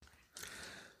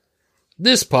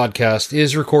This podcast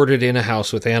is recorded in a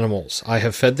house with animals. I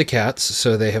have fed the cats,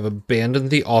 so they have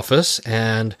abandoned the office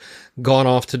and gone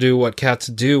off to do what cats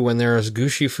do when there is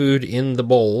gushy food in the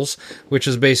bowls, which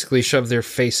is basically shove their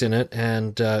face in it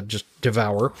and just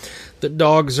devour. The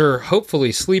dogs are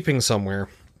hopefully sleeping somewhere,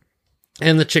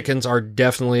 and the chickens are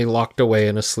definitely locked away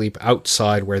and asleep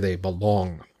outside where they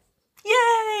belong.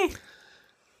 Yay!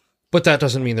 But that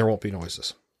doesn't mean there won't be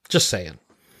noises. Just saying.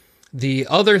 The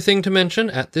other thing to mention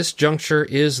at this juncture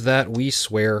is that we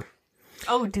swear.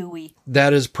 Oh, do we?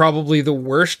 That is probably the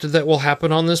worst that will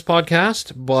happen on this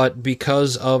podcast, but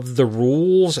because of the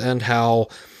rules and how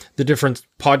the different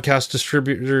podcast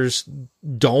distributors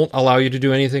don't allow you to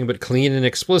do anything but clean and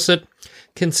explicit,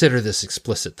 consider this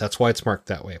explicit. That's why it's marked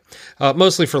that way.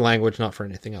 Mostly for language, not for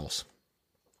anything else.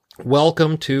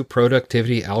 Welcome to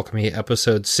Productivity Alchemy,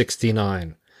 episode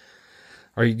 69.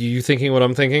 Are you thinking what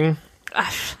I'm thinking?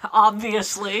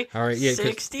 Obviously. All right, yeah,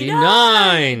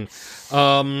 69.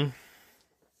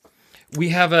 We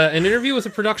have an interview with a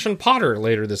production potter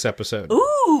later this episode.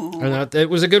 Ooh. And it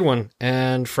was a good one.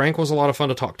 And Frank was a lot of fun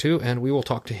to talk to, and we will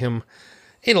talk to him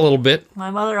in a little bit.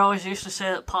 My mother always used to say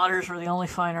that potters were the only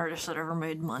fine artists that ever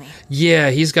made money. Yeah,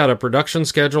 he's got a production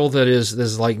schedule that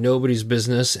is like nobody's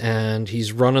business, and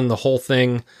he's running the whole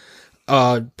thing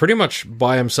pretty much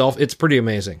by himself. It's pretty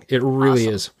amazing. It really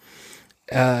is.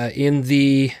 In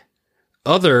the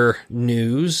other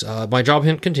news, my job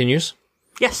hunt continues.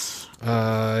 Yes.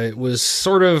 It was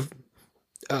sort of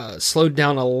slowed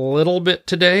down a little bit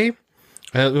today.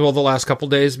 The last couple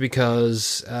days,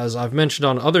 because as I've mentioned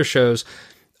on other shows,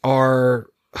 our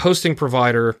hosting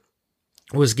provider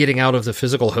was getting out of the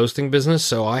physical hosting business.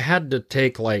 So I had to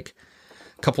take like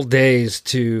couple days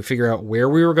to figure out where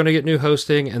we were going to get new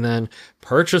hosting and then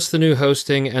purchase the new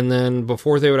hosting. And then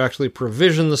before they would actually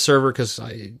provision the server, because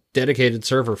I dedicated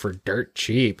server for dirt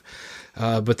cheap.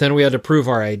 But then we had to prove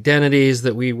our identities,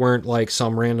 that we weren't like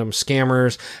some random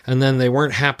scammers. And then they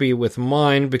weren't happy with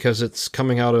mine because it's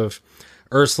coming out of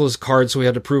Ursula's card. So we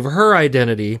had to prove her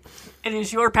identity. It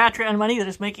is your Patreon money that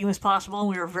is making this possible, and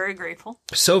we are very grateful.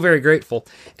 So very grateful.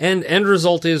 And end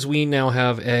result is we now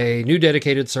have a new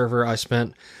dedicated server. I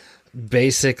spent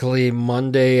basically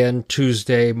Monday and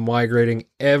Tuesday migrating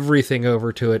everything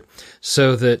over to it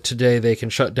so that today they can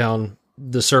shut down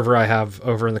the server I have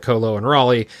over in the Colo in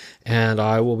Raleigh, and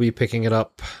I will be picking it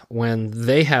up when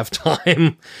they have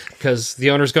time, because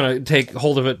the owner's going to take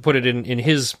hold of it, put it in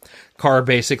his car,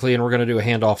 basically, and we're going to do a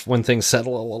handoff when things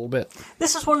settle a little bit.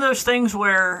 This is one of those things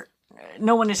where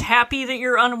no one is happy that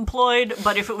you're unemployed,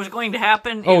 but if it was going to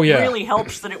happen, it really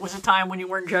helps that it was a time when you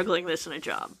weren't juggling this in a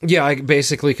job. Yeah, I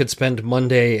basically could spend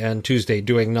Monday and Tuesday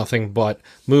doing nothing but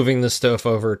moving the stuff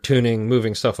over, tuning,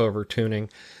 moving stuff over, tuning.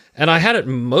 And I had it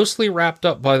mostly wrapped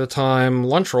up by the time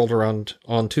lunch rolled around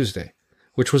on Tuesday,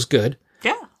 which was good.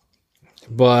 Yeah.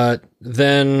 But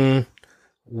then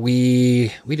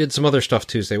we did some other stuff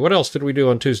Tuesday. What else did we do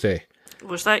on Tuesday?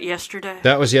 Was that yesterday?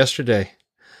 That was yesterday.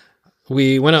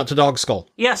 We went out to Dogskulls.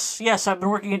 Yes. I've been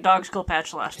working at Dogskulls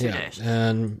Patch the last 2 days.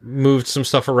 And moved some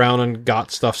stuff around and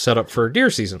got stuff set up for deer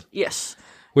season. Yes.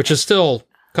 Which is still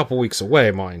a couple weeks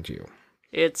away, mind you.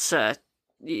 It's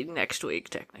next week,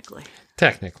 technically.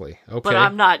 Technically, okay. But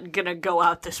I'm not going to go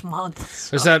out this month.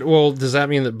 So. Does that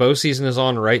mean that bow season is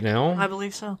on right now? I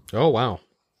believe so. Oh, wow.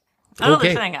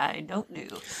 Another thing I don't do.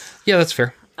 Yeah, that's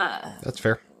fair. That's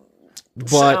fair.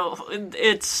 But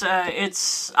so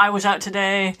I was out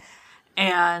today,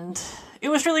 and it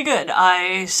was really good.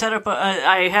 I set up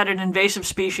I had an invasive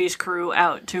species crew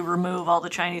out to remove all the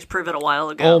Chinese privet a while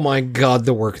ago. Oh my God,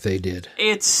 the work they did.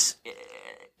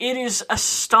 It is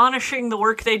astonishing the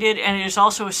work they did, and it is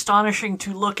also astonishing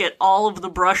to look at all of the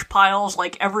brush piles.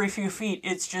 Like every few feet,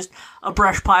 it's just a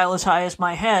brush pile as high as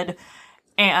my head.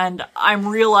 And I'm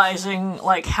realizing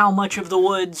like how much of the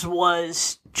woods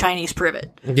was Chinese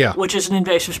privet, which is an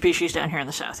invasive species down here in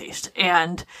the southeast.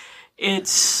 And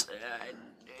it's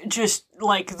just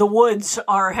like the woods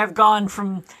have gone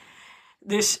from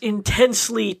this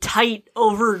intensely tight,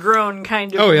 overgrown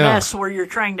kind of mess where you're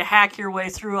trying to hack your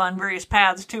way through on various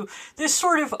paths to this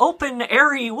sort of open,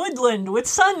 airy woodland with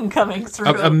sun coming through.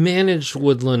 A managed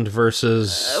woodland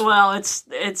versus... well,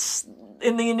 it's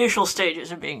in the initial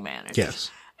stages of being managed. Yes.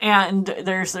 And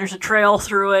there's a trail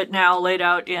through it now laid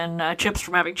out in chips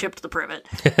from having chipped the privet.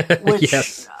 Which,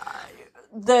 yes.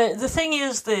 The thing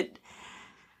is that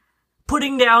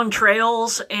putting down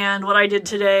trails, and what I did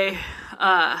today...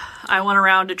 I went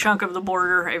around a chunk of the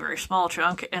border, a very small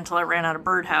chunk, until I ran out of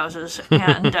birdhouses,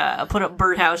 and put up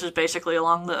birdhouses basically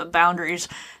along the boundaries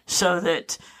so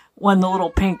that when the little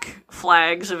pink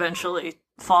flags eventually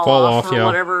fall off or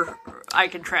whatever, I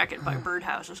can track it by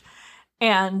birdhouses.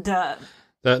 And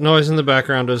that noise in the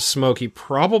background is Smokey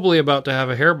probably about to have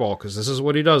a hairball, because this is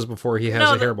what he does before he has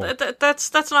a hairball.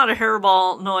 That's not a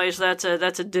hairball noise. That's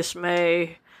a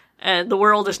dismay. And the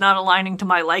world is not aligning to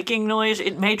my liking noise.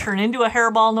 It may turn into a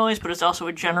hairball noise, but it's also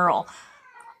a general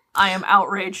I am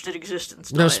outraged at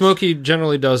existence noise. No, Smokey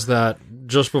generally does that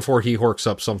just before he horks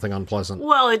up something unpleasant.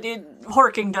 Well,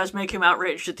 horking does make him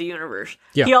outraged at the universe.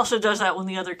 Yeah. He also does that when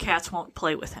the other cats won't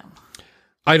play with him.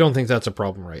 I don't think that's a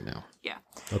problem right now. Yeah.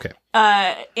 Okay.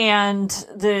 And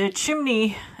the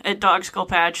chimney at Dogskull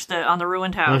Patch on the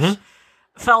ruined house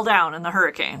fell down in the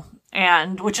hurricane.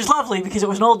 And which is lovely because it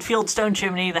was an old fieldstone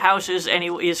chimney. The house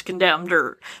is condemned,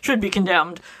 or should be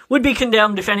condemned, would be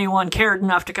condemned if anyone cared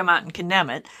enough to come out and condemn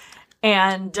it.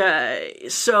 And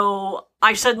so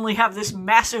I suddenly have this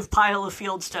massive pile of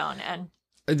fieldstone. And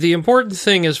the important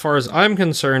thing, as far as I'm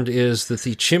concerned, is that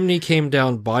the chimney came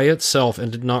down by itself and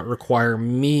did not require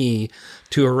me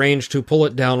to arrange to pull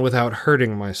it down without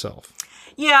hurting myself.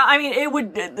 Yeah, I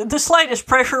mean, the slightest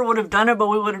pressure would have done it, but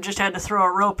we would have just had to throw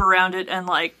a rope around it and,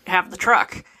 have the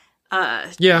truck,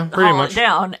 pretty much it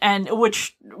down,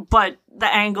 but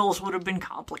the angles would have been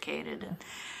complicated. And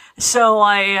so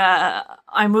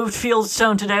I moved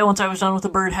fieldstone today once I was done with the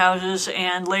birdhouses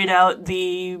and laid out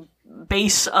the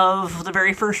base of the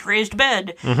very first raised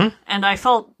bed. Mm-hmm. And I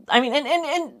felt,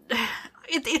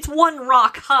 it's one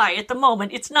rock high at the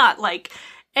moment. It's not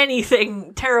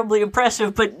anything terribly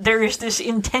impressive, but there is this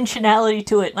intentionality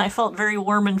to it, and I felt very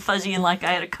warm and fuzzy and like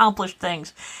I had accomplished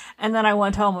things. And then I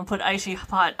went home and put Icy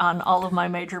Hot on all of my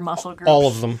major muscle groups. All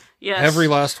of them. Yes. Every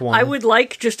last one. I would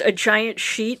like just a giant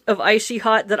sheet of Icy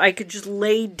Hot that I could just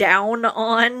lay down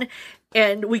on,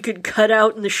 and we could cut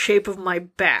out in the shape of my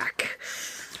back.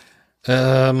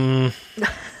 I'm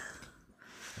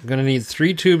going to need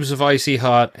 3 tubes of Icy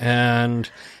Hot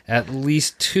and at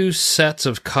least 2 sets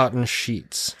of cotton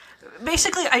sheets.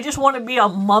 Basically, I just want to be a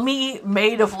mummy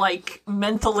made of,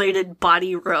 mentholated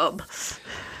body rub.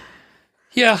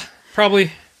 Yeah,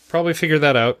 probably figure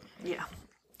that out. Yeah.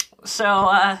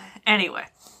 So, anyway.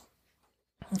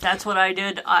 That's what I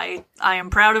did. I am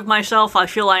proud of myself. I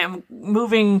feel I am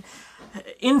moving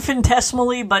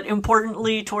infinitesimally, but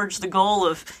importantly, towards the goal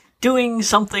of doing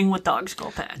something with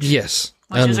Dogskull Patch. Yes.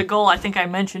 Which is a goal I think I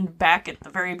mentioned back at the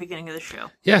very beginning of the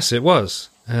show. Yes, it was.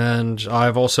 And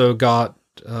I've also got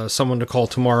someone to call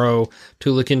tomorrow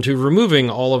to look into removing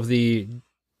all of the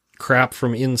crap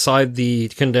from inside the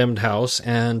condemned house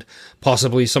and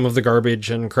possibly some of the garbage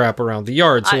and crap around the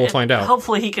yard, so we'll find out.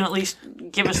 Hopefully he can at least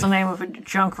give us the name of a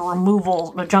junk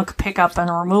pickup and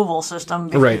removal system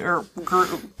right. or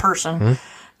person.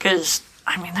 Because,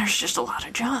 there's just a lot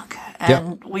of junk.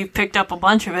 And we've picked up a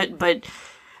bunch of it, but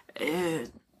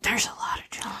there's a lot of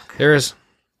junk. There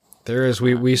is.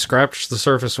 We scratched the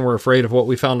surface and we're afraid of what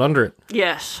we found under it.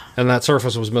 Yes. And that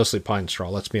surface was mostly pine straw,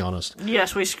 let's be honest.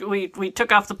 Yes, we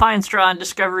took off the pine straw and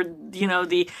discovered,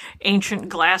 the ancient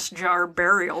glass jar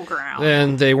burial ground.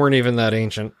 And they weren't even that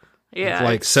ancient. Yeah.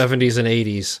 70s and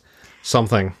 80s,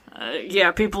 something.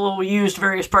 People used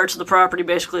various parts of the property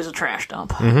basically as a trash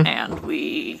dump. Mm-hmm. And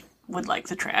we would like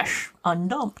the trash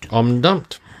undumped.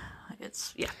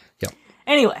 Yep.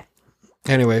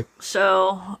 Anyway.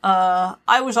 So,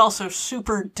 I was also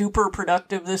super duper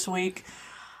productive this week.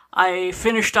 I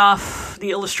finished off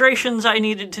the illustrations I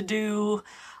needed to do.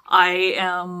 I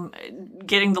am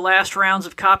getting the last rounds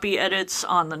of copy edits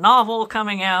on the novel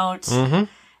coming out. Mm-hmm.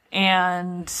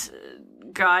 And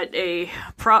got a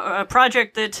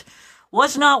project that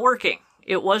was not working.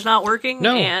 It was not working.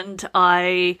 No. And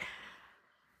I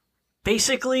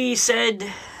basically said,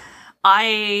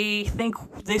 I think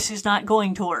this is not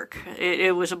going to work.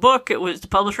 It was a book. It was the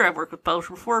publisher. I've worked with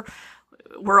publisher before.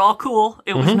 We're all cool.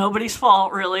 It was nobody's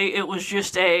fault, really. It was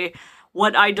just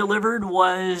what I delivered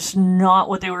was not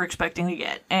what they were expecting to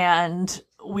get. And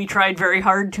we tried very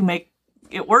hard to make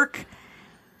it work.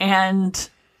 And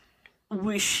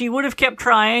she would have kept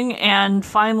trying. And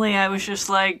finally, I was just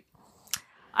like,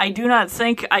 I do not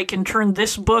think I can turn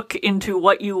this book into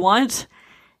what you want.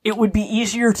 It would be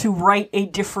easier to write a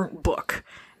different book.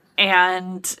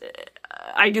 And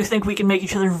I do think we can make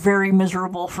each other very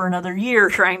miserable for another year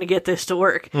trying to get this to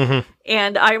work. Mm-hmm.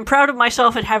 And I'm proud of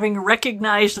myself at having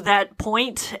recognized that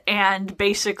point and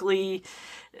basically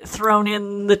thrown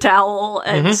in the towel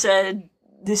and said,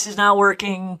 this is not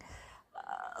working.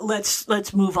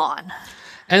 Let's move on.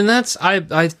 And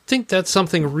I think that's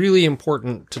something really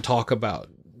important to talk about,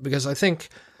 because I think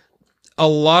a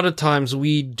lot of times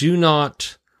we do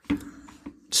not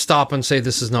stop and say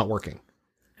this is not working.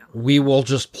 We will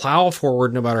just plow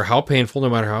forward no matter how painful, no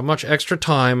matter how much extra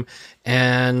time,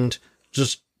 and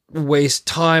just waste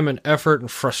time and effort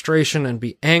and frustration and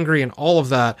be angry and all of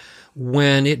that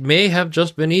when it may have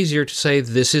just been easier to say,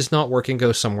 this is not working,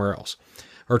 go somewhere else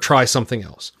or try something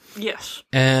else. Yes.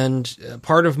 And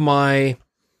part of my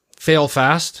fail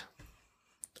fast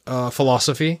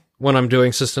philosophy when I'm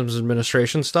doing systems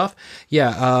administration stuff,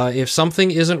 if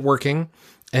something isn't working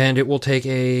and it will take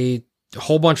a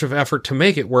whole bunch of effort to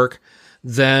make it work,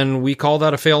 then we call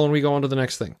that a fail and we go on to the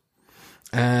next thing.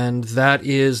 And that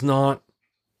is not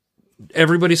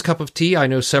everybody's cup of tea. I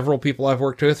know several people I've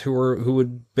worked with who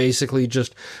would basically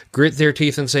just grit their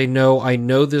teeth and say, no, I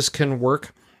know this can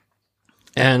work,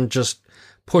 and just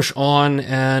push on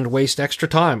and waste extra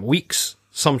time, weeks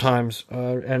sometimes,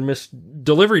 and miss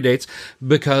delivery dates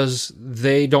because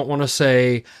they don't want to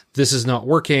say this is not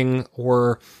working,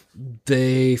 or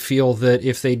they feel that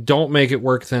if they don't make it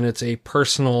work, then it's a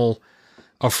personal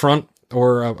affront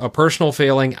or a personal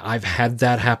failing. I've had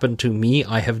that happen to me.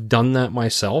 I have done that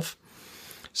myself.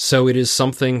 So it is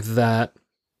something that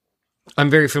I'm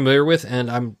very familiar with,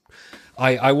 and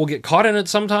I will get caught in it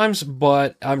sometimes,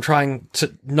 but I'm trying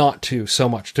to not to so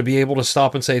much, to be able to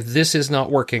stop and say, this is not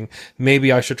working.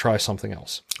 Maybe I should try something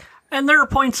else. And there are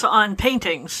points on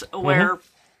paintings where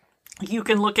you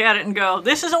can look at it and go,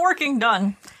 this isn't working,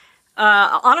 done.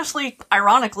 Honestly,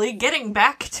 ironically, getting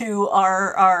back to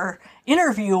our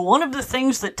interview, one of the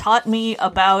things that taught me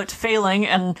about failing,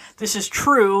 and this is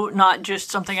true, not just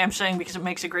something I'm saying because it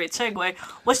makes a great segue,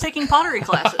 was taking pottery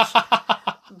classes.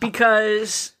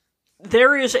 Because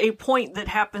there is a point that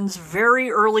happens very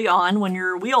early on when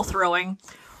you're wheel throwing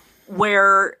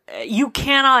where you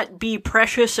cannot be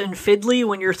precious and fiddly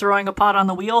when you're throwing a pot on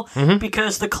the wheel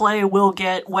because the clay will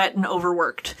get wet and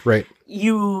overworked. Right.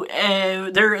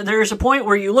 There's a point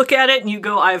where you look at it and you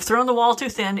go, I've thrown the wall too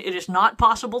thin. It is not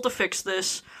possible to fix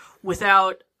this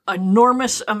without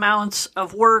enormous amounts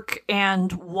of work,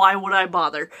 and why would I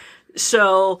bother?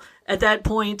 So at that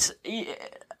point,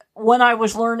 when I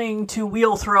was learning to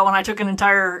wheel throw, and I took an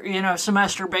entire,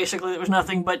 semester basically, it was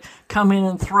nothing but come in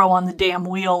and throw on the damn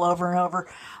wheel over and over.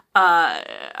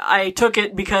 I took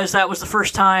it because that was the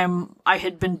first time I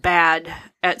had been bad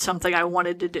at something I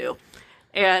wanted to do.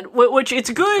 And which it's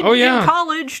good in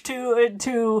college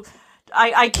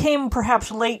I came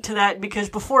perhaps late to that because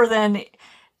before then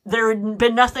there had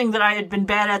been nothing that I had been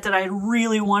bad at that I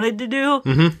really wanted to do.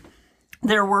 Mm-hmm.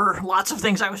 There were lots of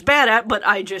things I was bad at, but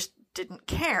I just didn't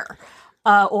care.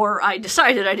 Or I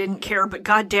decided I didn't care, but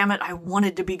God damn it, I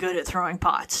wanted to be good at throwing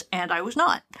pots, and I was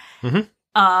not. Mm-hmm.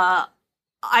 I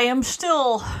am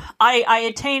still, I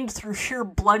attained through sheer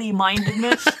bloody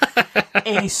mindedness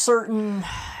a certain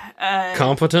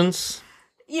competence.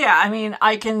 Yeah, I mean,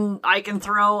 I can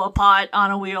throw a pot on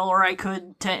a wheel, or I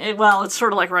could. It's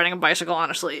sort of like riding a bicycle.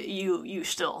 Honestly, you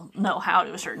still know how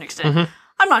to a certain extent. Mm-hmm.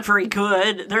 I'm not very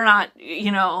good. They're not.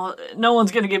 No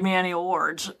one's going to give me any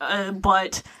awards.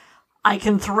 But I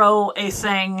can throw a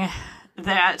thing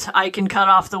that I can cut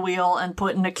off the wheel and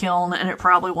put in a kiln, and it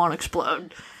probably won't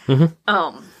explode.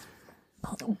 Mm-hmm.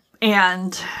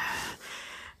 And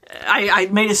I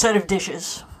made a set of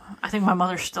dishes. I think my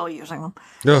mother's still using them.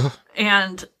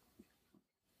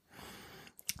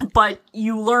 But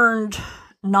you learned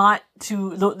not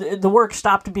to, the work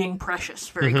stopped being precious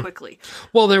very quickly.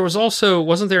 Well, there was also,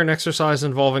 wasn't there an exercise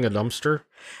involving a dumpster?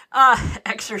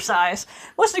 Exercise.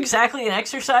 It wasn't exactly an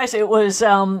exercise. It was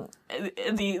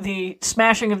the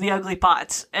smashing of the ugly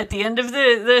pots. At the end of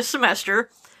the semester,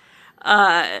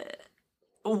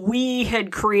 we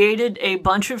had created a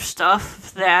bunch of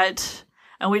stuff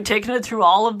and we'd taken it through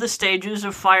all of the stages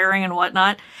of firing and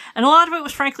whatnot, and a lot of it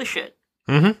was frankly shit.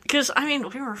 Mm-hmm. Because,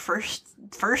 we were first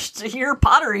year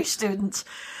pottery students.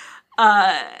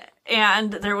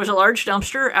 And there was a large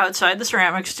dumpster outside the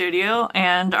ceramic studio,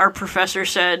 and our professor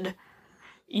said,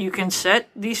 you can set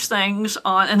these things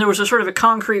on, and there was a sort of a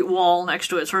concrete wall next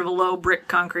to it, sort of a low brick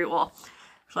concrete wall.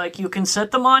 It's like, you can set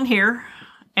them on here,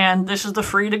 and this is the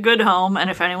free to good home,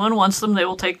 and if anyone wants them, they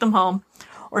will take them home.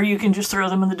 Or you can just throw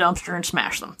them in the dumpster and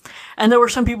smash them. And there were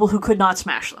some people who could not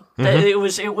smash them.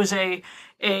 Mm-hmm.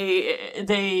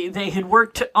 They had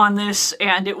worked on this,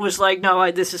 and it was like, no,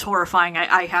 this is horrifying.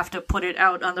 I have to put it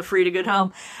out on the free to good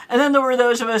home. And then there were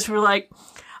those of us who were like,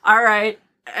 all right,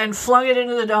 and flung it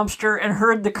into the dumpster and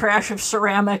heard the crash of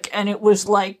ceramic, and it was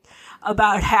like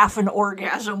about half an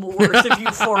orgasm worth of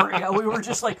euphoria. We were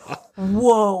just like,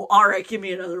 whoa, all right, give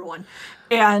me another one.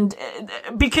 And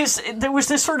because there was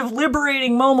this sort of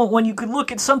liberating moment when you could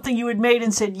look at something you had made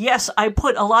and said, yes, I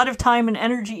put a lot of time and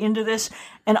energy into this,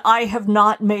 and I have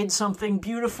not made something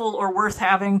beautiful or worth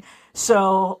having,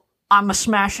 so I'm going to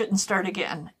smash it and start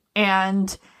again.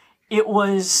 And it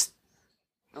was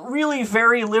really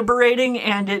very liberating,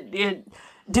 and it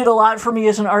did a lot for me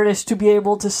as an artist to be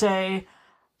able to say,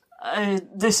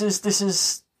 this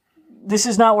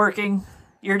is not working.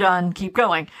 You're done. Keep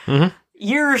going. Mm-hmm.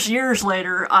 Years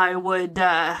later, I would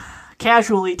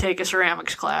casually take a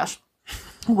ceramics class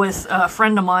with a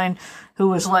friend of mine who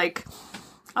was like,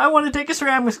 I want to take a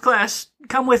ceramics class.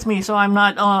 Come with me so I'm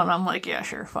not alone. I'm like, yeah,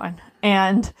 sure, fine.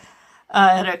 And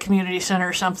at a community center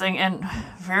or something, and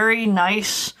very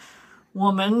nice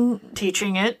woman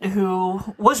teaching it who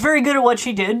was very good at what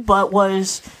she did, but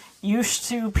was used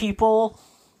to people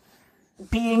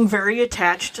being very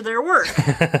attached to their work.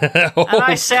 Oh, and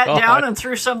I sat God. down and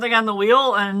threw something on the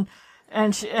wheel and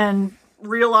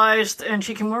realized, and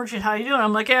she came over, she's, how you doing?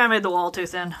 I'm like, yeah, I made the wall too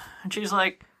thin. And she's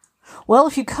like, well,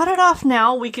 if you cut it off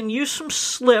now, we can use some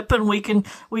slip and we can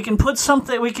put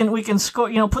something, we can score,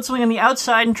 put something on the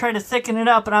outside and try to thicken it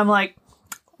up. And I'm like,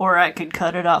 or I could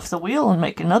cut it off the wheel and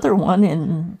make another one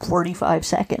in 45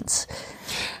 seconds.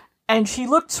 And she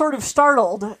looked sort of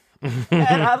startled. And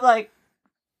I'm like,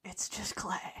 it's just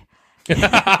clay.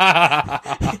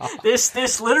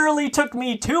 This literally took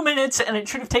me 2 minutes, and it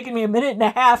should have taken me a minute and a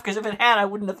half, because if it had, I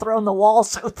wouldn't have thrown the wall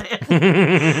so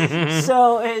thin.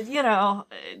 So,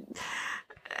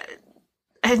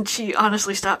 and she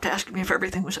honestly stopped asking me if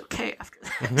everything was okay after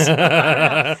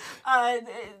that. So,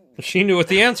 She knew what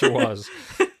the answer was.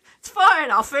 it's fine,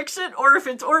 I'll fix it, or if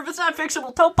it's not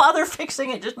fixable, don't bother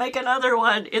fixing it, just make another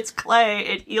one. It's clay,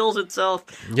 it heals itself.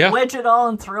 Yeah. Wedge it all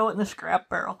and throw it in the scrap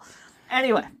barrel.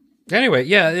 Anyway,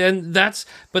 yeah, and that's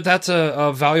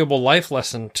a valuable life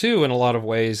lesson too in a lot of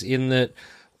ways, in that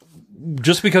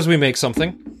just because we make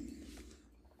something,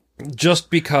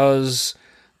 just because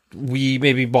we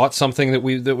maybe bought something that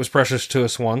was precious to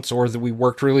us once, or that we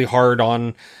worked really hard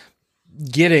on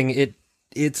getting it,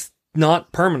 it's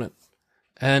not permanent.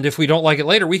 And if we don't like it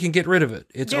later, we can get rid of it.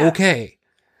 It's okay.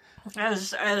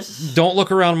 Don't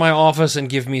look around my office and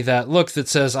give me that look that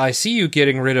says, I see you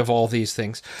getting rid of all these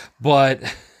things. But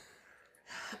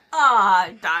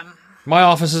my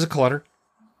office is a clutter.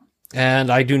 And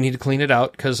I do need to clean it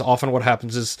out, because often what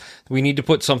happens is we need to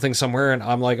put something somewhere, and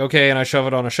I'm like, okay, and I shove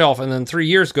it on a shelf, and then 3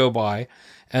 years go by,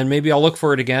 and maybe I'll look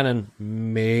for it again, and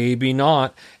maybe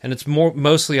not. And it's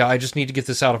mostly I just need to get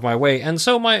this out of my way. And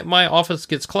so my office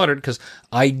gets cluttered because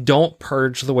I don't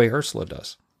purge the way Ursula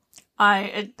does.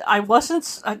 I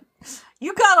wasn't...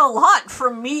 you got a lot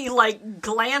from me, like,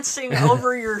 glancing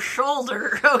over your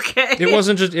shoulder, okay? It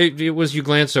wasn't just... It was you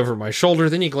glanced over my shoulder,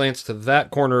 then you glanced to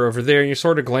that corner over there, and you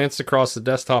sort of glanced across the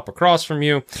desktop across from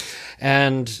you,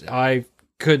 and I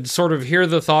could sort of hear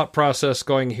the thought process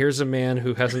going, here's a man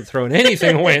who hasn't thrown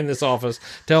anything away in this office,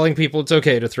 telling people it's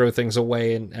okay to throw things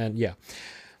away, and yeah.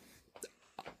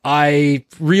 I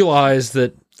realized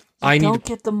that I don't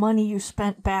get the money you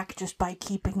spent back just by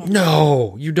keeping it.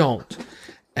 No, you don't.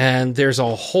 And there's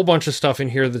a whole bunch of stuff in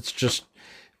here that's just,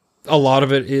 a lot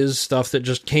of it is stuff that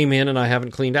just came in and I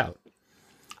haven't cleaned out.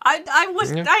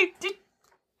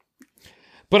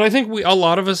 But I think a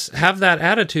lot of us have that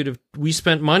attitude of, we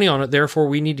spent money on it, therefore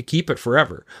we need to keep it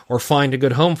forever, or find a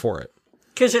good home for it.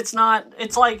 Because it's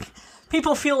like,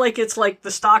 people feel like it's like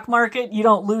the stock market. You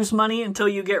don't lose money until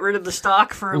you get rid of the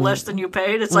stock for less than you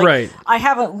paid. It's like, right. I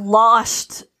haven't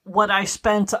lost what I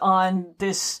spent on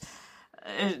this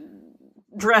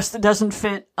dress that doesn't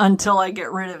fit until I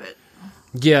get rid of it.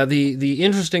 Yeah, the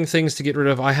interesting things to get rid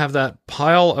of, I have that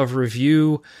pile of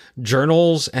review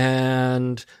journals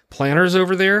and planners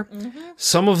over there. Mm-hmm.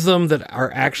 Some of them that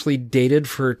are actually dated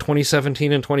for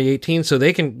 2017 and 2018, so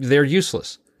they're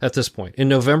useless at this point. In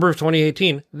November of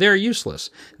 2018, they're useless.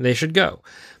 They should go.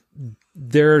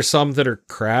 There are some that are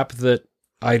crap that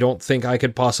I don't think I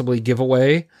could possibly give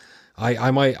away. I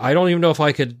don't even know if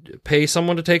I could pay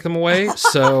someone to take them away,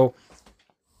 so...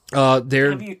 Have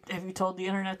you told the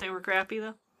internet they were crappy,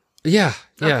 though? Yeah.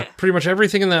 Okay. Pretty much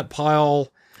everything in that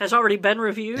pile... Has already been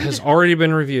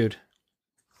reviewed?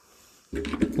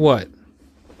 What?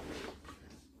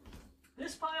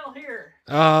 This pile here.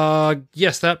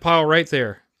 Yes, that pile right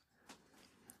there.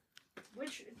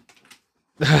 Which...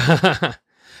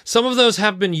 Some of those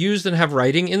have been used and have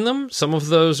writing in them. Some of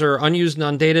those are unused and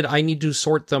undated. I need to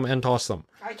sort them and toss them.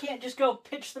 I can't just go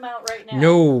pitch them out right now.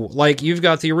 No, like you've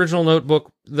got the original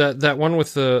notebook, that one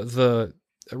with the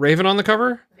raven on the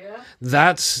cover. Yeah.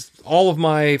 That's all of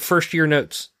my first year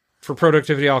notes for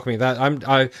Productivity Alchemy. That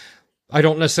I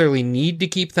don't necessarily need to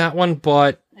keep that one,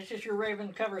 but it's just your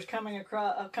raven covers coming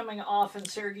off, and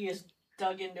Sergey has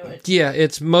dug into it. Yeah,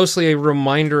 it's mostly a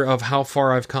reminder of how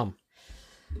far I've come.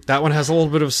 That one has a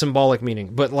little bit of symbolic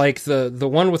meaning, but like the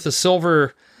one with the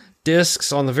silver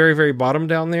discs on the very, very bottom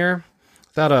down there,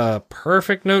 that a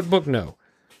perfect notebook? No.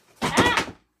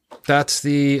 That's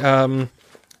the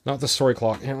Not the story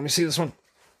clock. Here, let me see this one.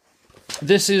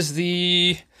 This is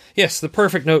the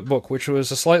perfect notebook, which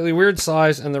was a slightly weird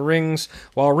size, and the rings,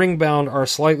 while ring bound, are a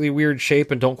slightly weird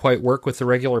shape and don't quite work with the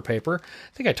regular paper.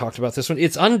 I think I talked about this one.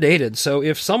 It's undated, so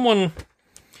if someone,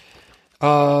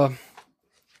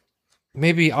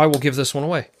 maybe I will give this one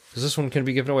away, because this one can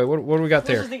be given away. What do we got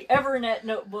there? This is the Evernet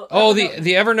notebook. Oh, the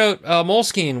Evernote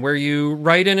Moleskine, where you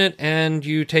write in it and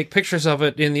you take pictures of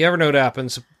it in the Evernote app,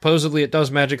 and supposedly it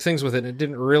does magic things with it. It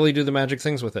didn't really do the magic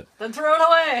things with it. Then throw it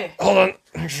away. Hold on.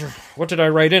 What did I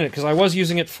write in it? Because I was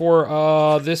using it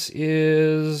for, this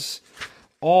is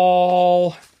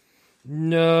all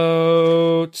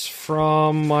notes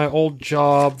from my old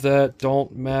job that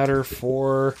don't matter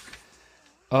for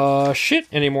shit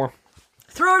anymore.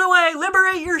 Throw it away.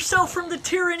 Liberate yourself from the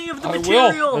tyranny of the material.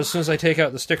 I will, as soon as I take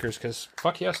out the stickers, because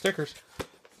fuck yeah, stickers.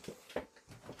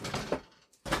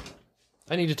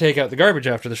 I need to take out the garbage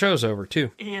after the show's over,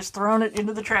 too. He has thrown it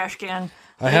into the trash can.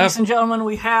 I Ladies have. and gentlemen,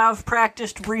 we have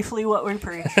practiced briefly what we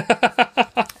preach.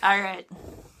 All right.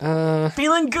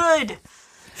 Feeling good.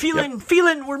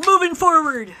 Feeling, we're moving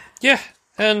forward. Yeah,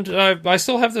 and I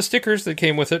still have the stickers that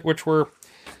came with it, which were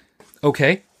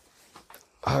okay.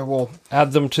 I will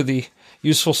add them to the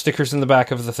useful stickers in the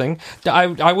back of the thing.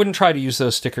 I wouldn't try to use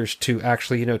those stickers to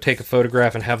actually, take a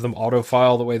photograph and have them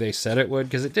autofile the way they said it would,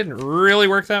 because it didn't really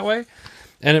work that way.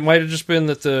 And it might have just been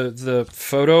that the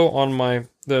photo on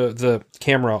the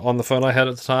camera on the phone I had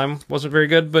at the time wasn't very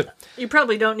good, but... You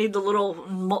probably don't need the little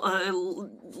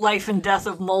life and death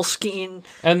of Moleskine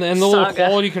And the little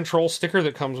quality control sticker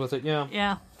that comes with it, yeah.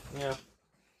 Yeah. Yeah.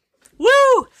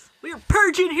 Woo! We are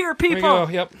purging here, people! There we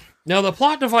go, yep. Now, the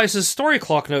Plot Devices Story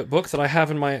Clock notebook that I have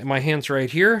in my hands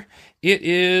right here, it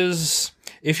is...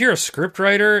 If you're a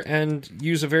scriptwriter and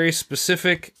use a very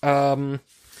specific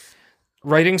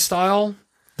writing style,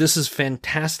 this is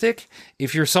fantastic.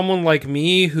 If you're someone like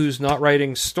me who's not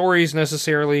writing stories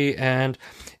necessarily and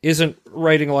isn't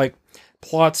writing like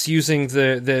plots using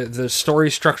the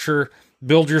story structure,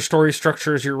 build your story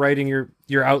structure as you're writing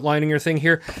you're outlining your thing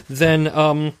here,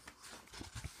 then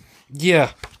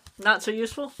yeah. Not so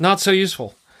useful? Not so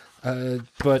useful.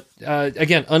 But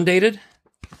again, undated.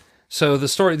 So the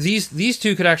story these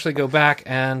two could actually go back,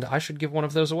 and I should give one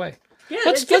of those away. Yeah,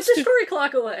 let's get the story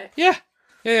clock away. Yeah,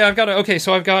 I've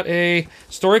got a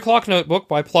Story Clock notebook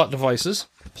by Plot Devices,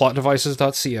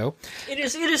 plotdevices.co. It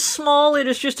is small. It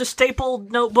is just a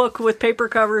stapled notebook with paper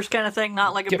covers kind of thing,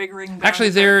 not like a big ring. Actually,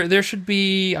 there should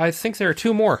be, I think there are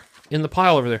two more in the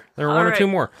pile over there. There are one or two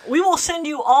more. We will send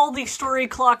you all the Story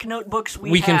Clock notebooks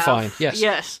we can find, yes.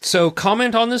 Yes. So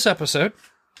comment on this episode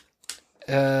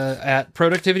at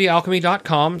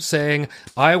productivityalchemy.com saying,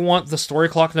 I want the Story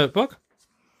Clock notebook,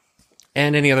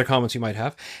 and any other comments you might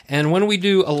have. And when we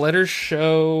do a letters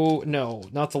show, no,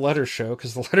 not the letters show,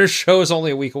 because the letters show is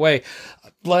only a week away.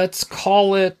 Let's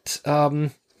call it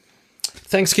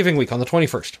Thanksgiving week on the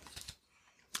 21st.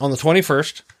 On the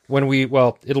 21st,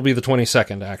 it'll be the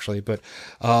 22nd actually, but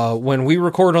when we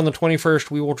record on the 21st,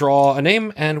 we will draw a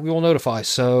name and we will notify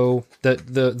so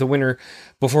that the winner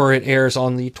before it airs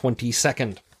on the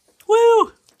 22nd.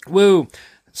 Woo!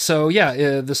 So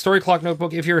yeah, the Story Clock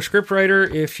notebook, if you're a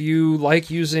scriptwriter, if you like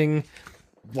using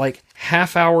like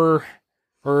half hour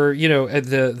or,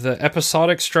 the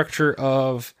episodic structure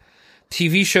of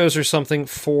TV shows or something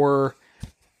for...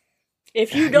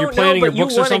 If you don't know, but you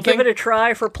want to give it a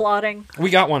try for plotting. We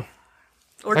got one.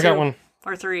 Or I got one.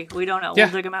 Or three. We don't know. Yeah.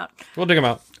 We'll dig them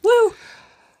out. Woo!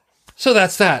 So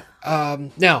that's that.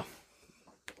 Now,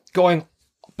 going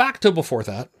back to before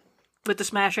that. With the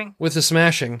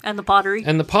smashing. And the pottery.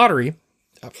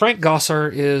 Frank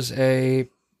Gosar is a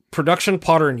production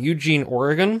potter in Eugene,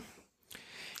 Oregon.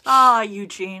 Ah,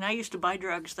 Eugene. I used to buy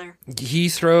drugs there. He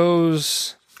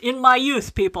throws... In my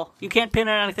youth, people. You can't pin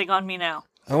anything on me now.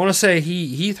 I want to say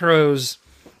he throws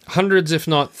hundreds, if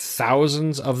not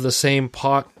thousands, of the same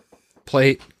pot,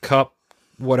 plate, cup,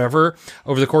 whatever,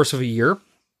 over the course of a year.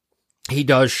 He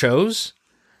does shows,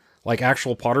 like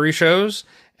actual pottery shows,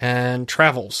 and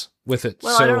travels with it.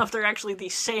 Well, I don't know if they're actually the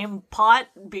same pot,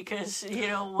 because,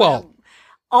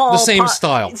 the same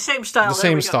style. The same style. The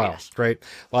same style, yes. Right?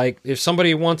 Like, if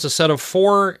somebody wants a set of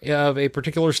 4 of a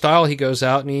particular style, he goes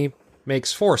out and he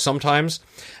makes 4 sometimes.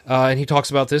 And he talks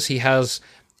about this. He has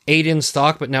 8 in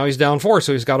stock, but now he's down 4,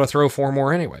 so he's got to throw 4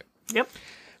 more anyway. Yep.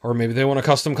 Or maybe they want a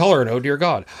custom color, and oh dear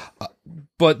God.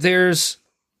 But there's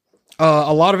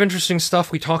a lot of interesting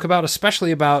stuff we talk about,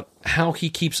 especially about how he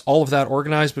keeps all of that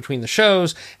organized between the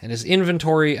shows and his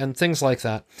inventory and things like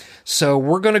that. So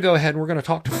we're going to go ahead and we're going to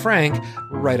talk to Frank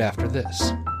right after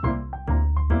this.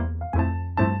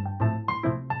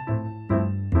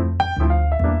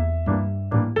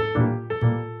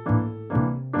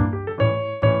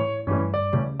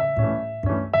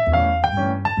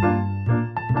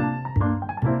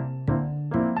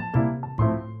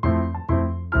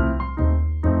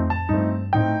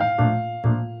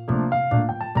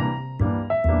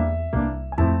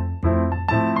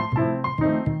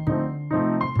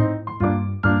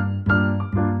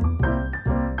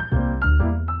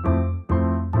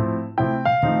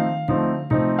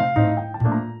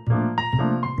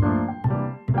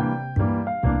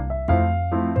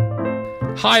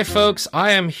 Hi, folks.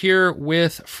 I am here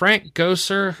with Frank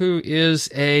Gosar, who is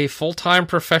a full-time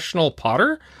professional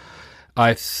potter,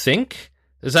 I think.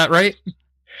 Is that right?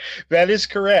 That is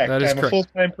correct. That is I'm a correct.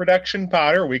 full-time production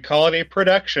potter. We call it a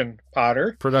production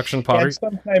potter. Production And pottery.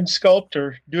 sometimes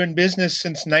sculptor, doing business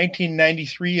since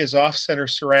 1993 as Off-Center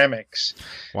Ceramics.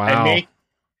 I Wow. make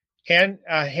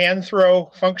hand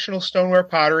throw functional stoneware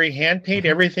pottery, hand paint Mhm.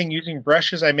 everything using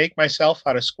brushes I make myself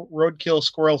out of roadkill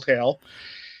squirrel tail,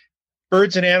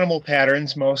 birds and animal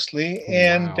patterns mostly,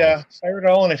 and Wow. fire it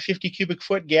all in a 50 cubic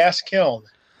foot gas kiln.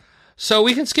 So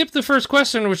we can skip the first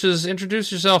question, which is introduce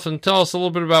yourself and tell us a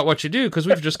little bit about what you do, because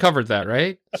we've just covered that,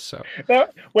 right? So.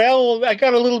 Well, I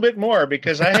got a little bit more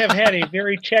because I have had a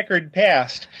very checkered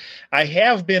past. I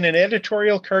have been an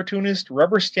editorial cartoonist,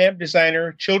 rubber stamp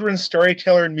designer, children's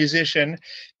storyteller and musician,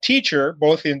 teacher,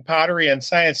 both in pottery and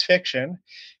science fiction,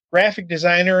 graphic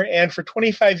designer, and for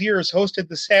 25 years hosted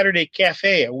the Saturday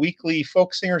Cafe, a weekly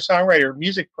folk singer-songwriter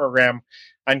music program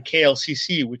on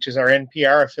KLCC, which is our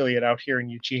NPR affiliate out here in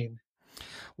Eugene.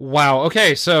 Wow.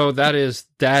 Okay. So that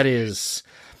is,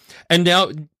 and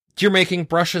now you're making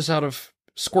brushes out of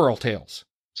squirrel tails.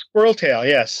 Squirrel tail,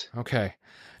 yes. Okay.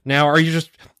 Now, are you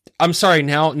just, I'm sorry.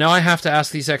 Now I have to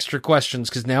ask these extra questions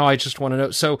because now I just want to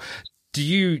know. So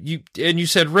do and you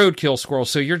said roadkill squirrel.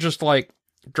 So you're just like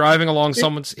driving along,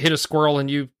 someone's hit a squirrel and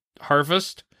you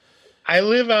harvest? I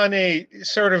live on a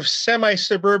sort of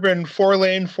semi-suburban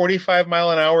 4-lane,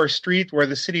 45-mile-an-hour street where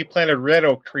the city planted red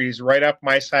oak trees right up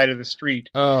my side of the street.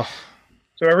 Oh.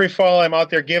 So every fall I'm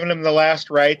out there giving them the last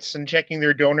rites and checking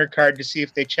their donor card to see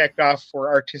if they checked off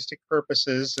for artistic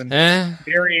purposes and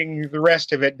burying the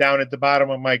rest of it down at the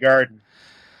bottom of my garden.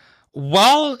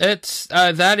 Well, it's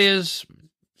that is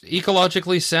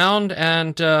ecologically sound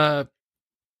and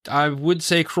I would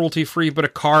say cruelty-free, but a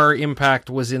car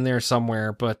impact was in there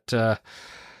somewhere. But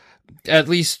at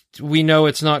least we know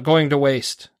it's not going to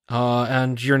waste,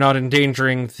 and you're not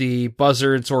endangering the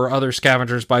buzzards or other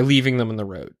scavengers by leaving them in the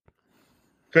road.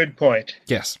 Good point.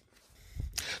 Yes.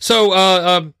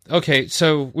 So, okay,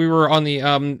 so we were on the,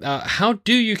 how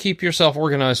do you keep yourself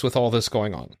organized with all this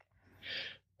going on?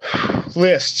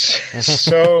 Lists.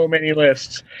 So many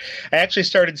lists. I actually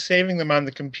started saving them on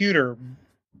the computer.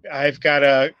 I've got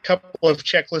a couple of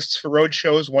checklists for road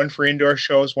shows, one for indoor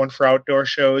shows, one for outdoor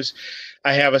shows.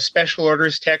 I have a special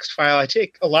orders text file. I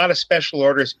take a lot of special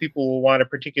orders. People will want a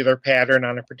particular pattern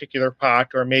on a particular pot,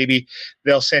 or maybe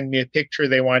they'll send me a picture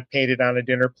they want painted on a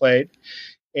dinner plate.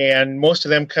 And most of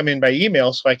them come in by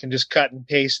email, so I can just cut and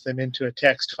paste them into a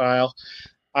text file.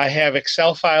 I have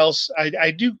Excel files.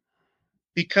 I do,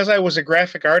 because I was a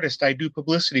graphic artist, I do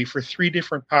publicity for 3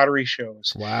 different pottery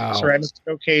shows. Wow. Ceramic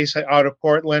Showcase out of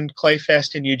Portland,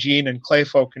 Clayfest in Eugene, and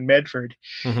Clayfolk in Medford.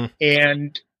 Mm-hmm.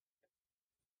 And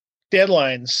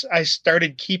deadlines. I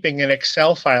started keeping an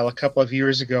Excel file a couple of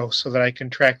years ago so that I can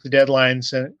track the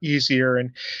deadlines easier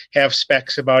and have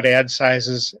specs about ad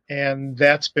sizes. And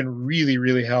that's been really,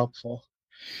 really helpful.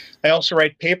 I also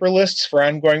write paper lists for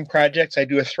ongoing projects. I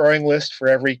do a throwing list for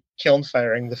every kiln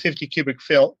firing. The 50 cubic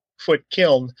foot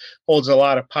kiln holds a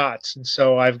lot of pots, and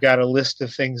so I've got a list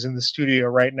of things in the studio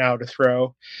right now to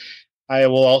throw. I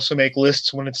will also make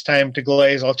lists when it's time to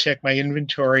glaze. I'll check my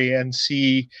inventory and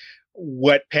see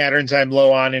what patterns I'm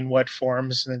low on in what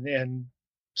forms, and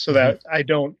so that I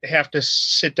don't have to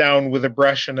sit down with a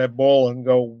brush and a bowl and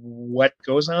go, what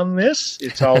goes on this?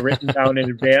 It's all written down in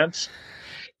advance.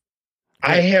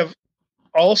 I have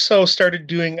also started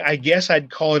doing, I guess I'd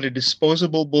call it a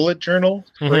disposable bullet journal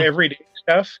for everyday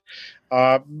stuff.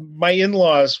 My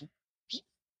in-laws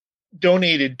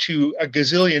donated to a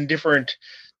gazillion different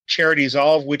charities,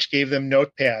 all of which gave them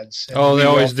notepads. Oh, they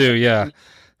always do, yeah.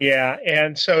 Yeah,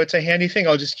 and so it's a handy thing.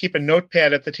 I'll just keep a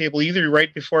notepad at the table, either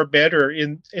right before bed or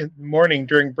in the morning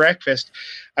during breakfast.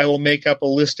 I will make up a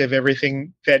list of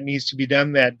everything that needs to be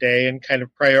done that day and kind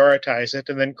of prioritize it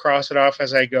and then cross it off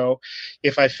as I go.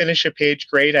 If I finish a page,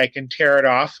 great, I can tear it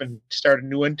off and start a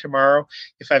new one tomorrow.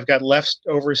 If I've got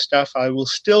leftover stuff, I will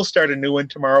still start a new one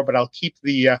tomorrow, but I'll keep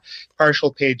the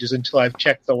partial pages until I've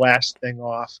checked the last thing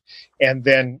off, and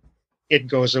then it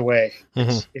goes away.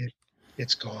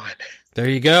 It's gone. There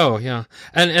you go. Yeah.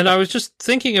 And I was just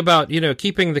thinking about,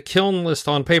 keeping the kiln list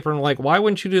on paper and like, why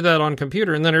wouldn't you do that on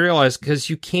computer? And then I realized because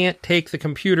you can't take the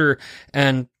computer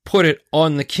and put it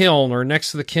on the kiln or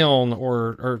next to the kiln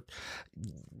or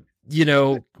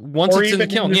once or it's in the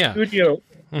kiln. Studio,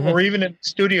 or even in the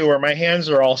studio where my hands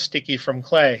are all sticky from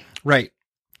clay. Right.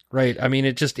 I mean,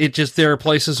 it just, there are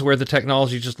places where the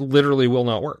technology just literally will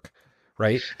not work.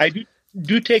 Right. I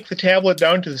do take the tablet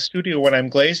down to the studio when I'm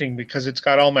glazing because it's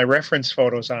got all my reference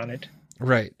photos on it.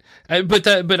 Right. But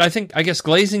I guess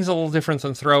glazing's a little different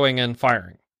than throwing and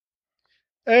firing.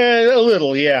 A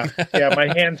little, yeah. Yeah, my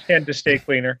hands tend to stay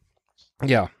cleaner.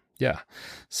 Yeah. Yeah.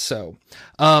 So,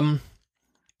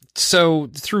 so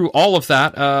through all of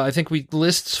that, I think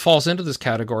lists falls into this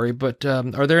category, but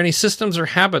are there any systems or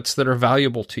habits that are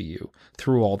valuable to you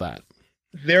through all that?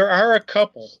 There are a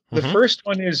couple. The first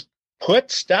one is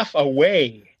put stuff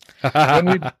away.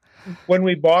 When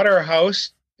we bought our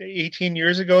house 18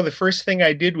 years ago, the first thing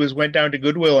I did was went down to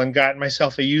Goodwill and got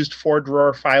myself a used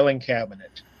 4-drawer filing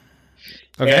cabinet.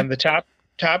 Okay. And the top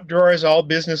drawer is all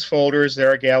business folders.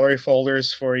 There are gallery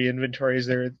folders for inventories.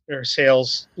 There are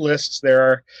sales lists. There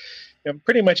are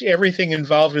pretty much everything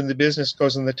involved in the business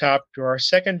goes in the top drawer.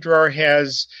 Second drawer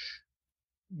has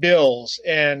bills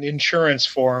and insurance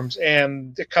forms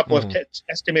and a couple of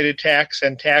estimated tax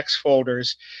and tax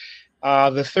folders.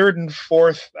 The third and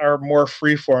fourth are more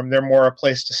freeform. They're more a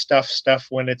place to stuff stuff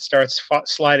when it starts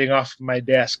sliding off my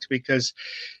desk, because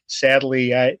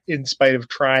sadly, in spite of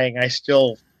trying, I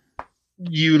still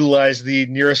utilize the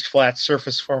nearest flat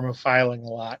surface form of filing a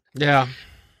lot. Yeah.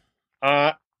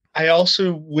 I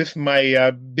also, with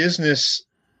my business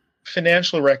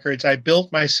financial records, I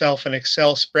built myself an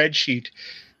Excel spreadsheet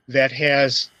that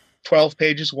has 12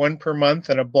 pages, one per month,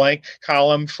 and a blank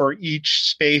column for each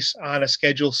space on a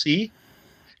Schedule C.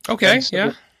 Okay, so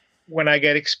yeah. When I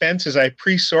get expenses, I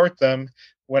pre-sort them.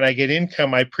 When I get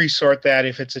income, I pre-sort that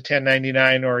if it's a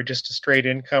 1099 or just a straight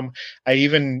income. I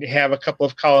even have a couple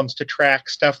of columns to track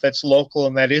stuff that's local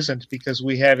and that isn't, because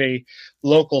we have a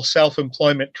local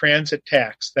self-employment transit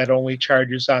tax that only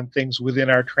charges on things within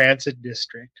our transit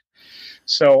district.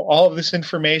 So all of this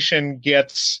information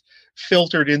gets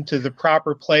filtered into the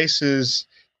proper places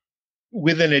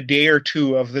within a day or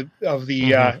two of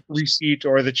the receipt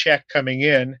or the check coming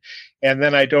in, and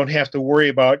then I don't have to worry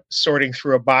about sorting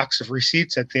through a box of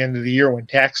receipts at the end of the year when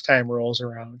tax time rolls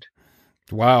around.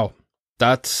 Wow,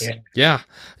 that's yeah.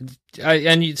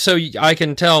 So I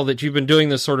can tell that you've been doing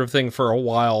this sort of thing for a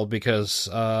while, because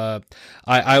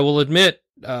I will admit,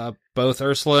 both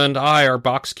Ursula and I are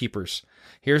box keepers.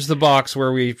 Here's the box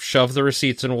where we shove the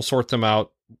receipts and we'll sort them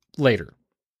out later.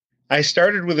 I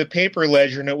started with a paper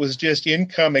ledger, and it was just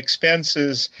income,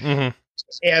 expenses,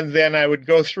 and then I would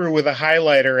go through with a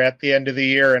highlighter at the end of the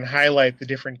year and highlight the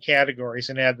different categories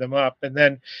and add them up. And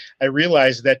then I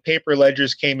realized that paper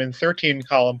ledgers came in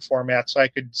 13-column format, so I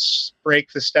could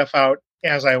break the stuff out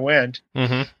as I went.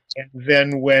 And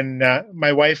then when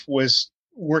my wife was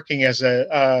working as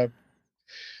a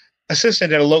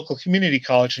assistant at a local community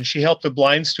college, and she helped a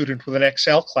blind student with an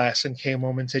Excel class and came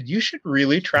home and said, "You should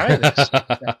really try this."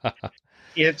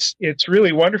 It's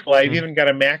really wonderful. I've even got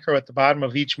a macro at the bottom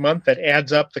of each month that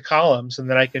adds up the columns, and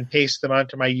then I can paste them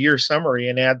onto my year summary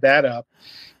and add that up,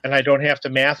 and I don't have to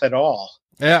math at all.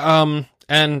 Yeah,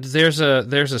 and there's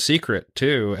a secret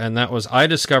too, and that was, I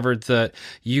discovered that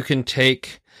you can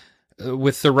take,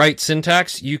 with the right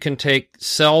syntax, you can take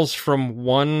cells from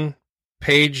one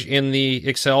page in the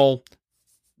Excel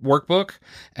workbook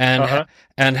and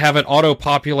have it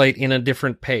auto-populate in a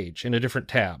different page, in a different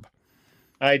tab.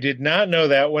 I did not know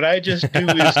that. What I just do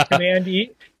is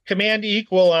command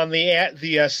equal on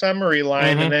the summary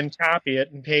line and then copy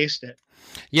it and paste it.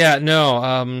 Yeah,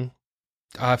 no,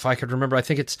 if I could remember, I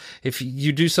think it's, if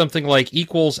you do something like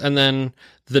equals and then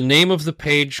the name of the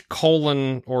page,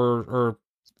 colon, or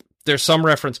there's some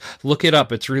reference, look it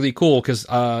up. It's really cool, because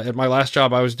at my last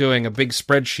job, I was doing a big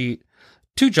spreadsheet.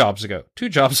 Two jobs ago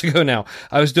now,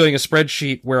 I was doing a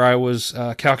spreadsheet where I was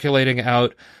calculating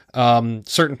out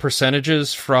certain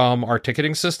percentages from our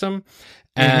ticketing system.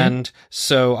 And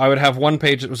so I would have one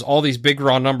page that was all these big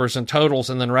raw numbers and totals,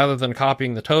 and then rather than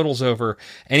copying the totals over,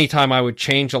 anytime I would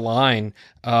change a line,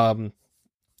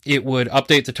 it would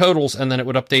update the totals, and then it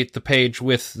would update the page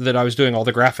with that I was doing all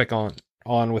the graphic on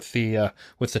with the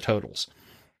totals.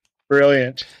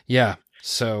 Brilliant. Yeah.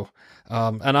 So,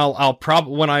 and I'll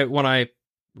probably, when I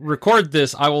record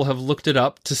this, I will have looked it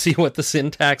up to see what the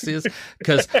syntax is,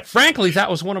 because frankly, that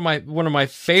was one of my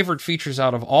favorite features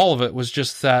out of all of it, was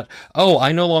just that,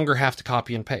 I no longer have to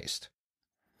copy and paste.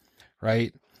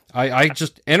 Right? I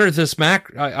just enter this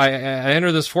I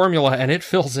enter this formula and it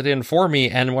fills it in for me,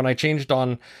 and when I changed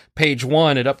on page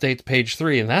 1, it updates page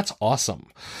 3, and that's awesome.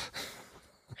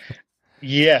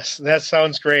 Yes, that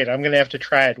sounds great. I'm going to have to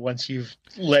try it once you've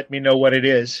let me know what it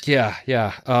is. Yeah.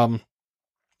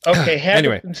 Okay, habits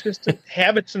anyway.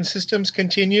 and systems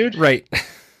continued. Right.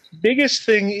 Biggest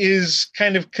thing is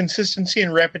kind of consistency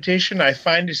and repetition. I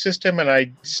find a system and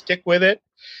I stick with it.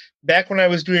 back when I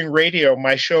was doing radio,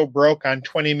 my show broke on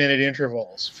 20-minute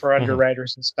intervals for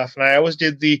underwriters and stuff. And I always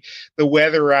did the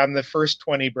weather on the first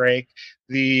 20 break,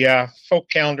 the folk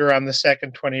calendar on the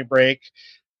second 20 break,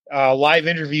 live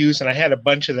interviews, and I had a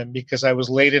bunch of them because I was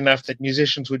late enough that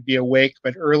musicians would be awake,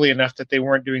 but early enough that they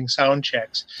weren't doing sound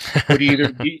checks. Would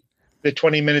either be the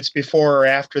 20 minutes before or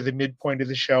after the midpoint of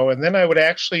the show. And then I would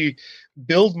actually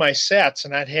build my sets,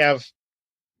 and I'd have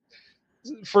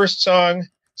first song,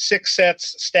 6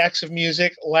 sets, stacks of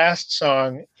music, last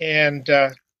song, and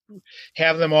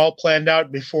have them all planned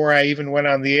out before I even went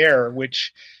on the air,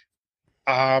 which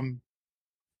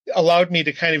allowed me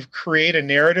to kind of create a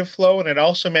narrative flow. And it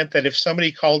also meant that if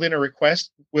somebody called in a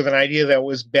request with an idea that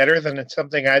was better than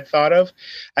something I'd thought of,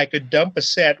 I could dump a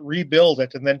set, rebuild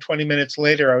it, and then 20 minutes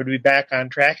later I would be back on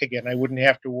track again. I wouldn't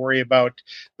have to worry about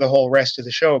the whole rest of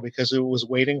the show because it was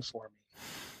waiting for me.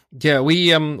 Yeah,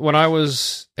 we when I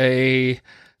was a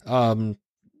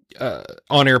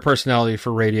on-air personality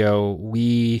for radio,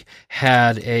 we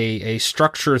had a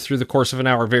structure through the course of an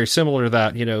hour very similar to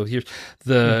that. You know, here's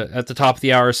at the top of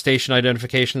the hour, station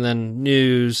identification, then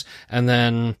news, and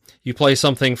then you play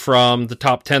something from the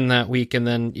top 10 that week, and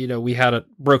then, you know, we had it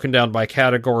broken down by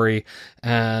category,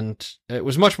 and it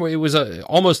was much more, it was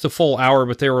almost a full hour,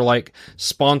 but they were like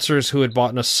sponsors who had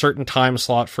bought in a certain time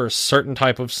slot for a certain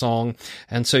type of song,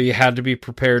 and so you had to be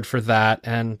prepared for that,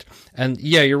 and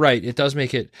yeah, you're right, it does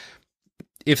make it,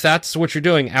 if that's what you're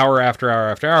doing hour after hour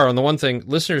after hour, and the one thing,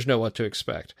 listeners know what to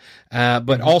expect.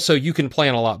 But also you can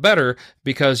plan a lot better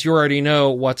because you already know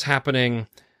what's happening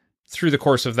through the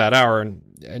course of that hour.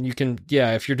 And you can,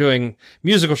 yeah, if you're doing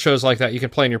musical shows like that, you can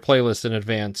plan your playlist in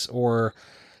advance. Or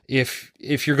if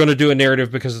you're going to do a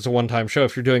narrative because it's a one-time show,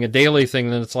 if you're doing a daily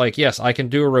thing, then it's like, yes, I can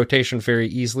do a rotation very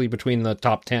easily between the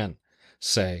top 10,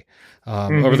 say,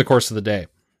 over the course of the day.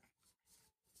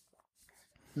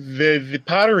 The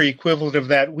pottery equivalent of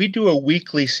that, we do a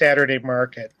weekly Saturday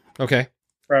market. Okay.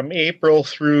 From April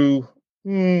through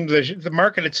the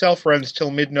market itself runs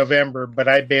till mid-November, but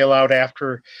I bail out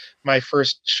after my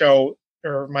first show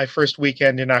or my first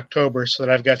weekend in October so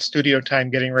that I've got studio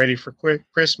time getting ready for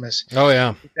Christmas. Oh,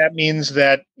 yeah. That means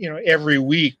that, you know, every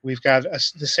week we've got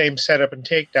the same setup and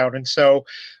takedown. And so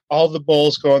all the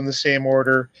bowls go in the same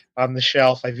order on the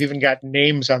shelf. I've even got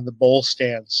names on the bowl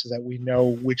stands so that we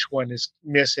know which one is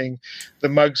missing. The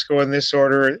mugs go in this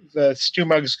order. The stew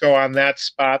mugs go on that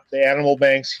spot. The animal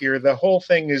banks here. The whole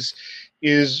thing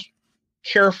is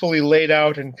carefully laid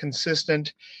out and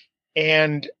consistent.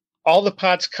 And all the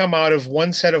pots come out of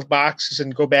one set of boxes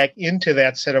and go back into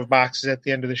that set of boxes at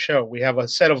the end of the show. We have a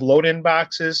set of load-in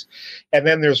boxes, and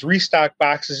then there's restock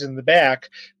boxes in the back,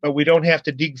 but we don't have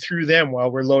to dig through them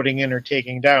while we're loading in or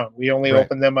taking down. We only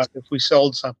open them up if we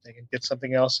sold something and get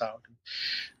something else out.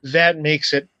 That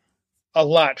makes it a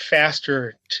lot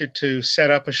faster to set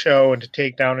up a show and to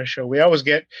take down a show. We always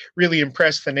get really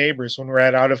impressed the neighbors when we're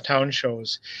at out-of-town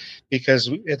shows because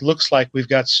it looks like we've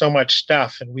got so much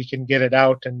stuff and we can get it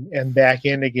out and back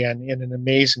in again in an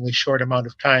amazingly short amount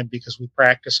of time because we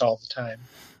practice all the time.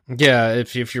 Yeah,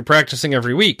 if you're practicing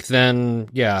every week, then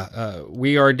yeah,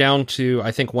 we are down to,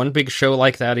 I think, one big show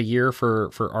like that a year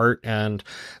for art and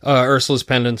Ursula's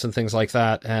pendants and things like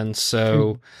that. And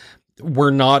so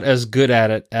we're not as good at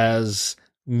it as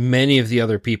many of the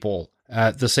other people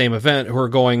at the same event who are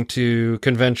going to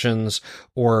conventions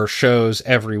or shows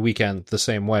every weekend the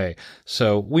same way.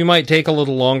 So we might take a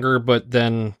little longer, but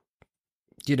then,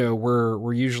 you know,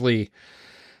 we're usually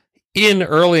in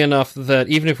early enough that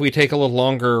even if we take a little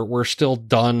longer, we're still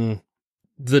done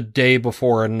the day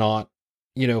before and not,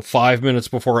 you know, 5 minutes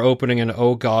before opening and,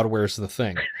 oh God, where's the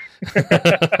thing?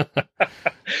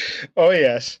 Oh,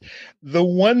 yes. The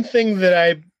one thing that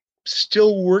I'm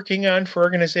still working on for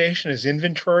organization is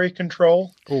inventory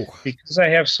control. Ooh. Because I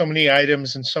have so many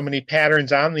items and so many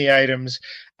patterns on the items,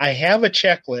 I have a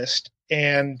checklist,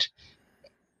 and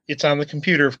it's on the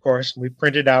computer, of course, and we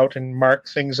print it out and mark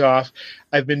things off.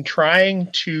 I've been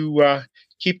trying to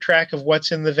keep track of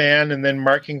what's in the van and then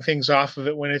marking things off of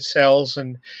it when it sells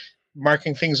and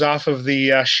marking things off of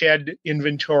the shed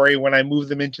inventory when I move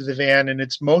them into the van, and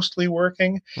it's mostly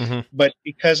working. But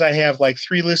because I have like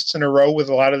 3 lists in a row with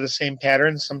a lot of the same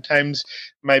patterns, sometimes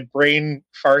my brain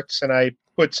farts and I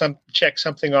check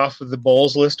something off of the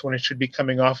bowls list when it should be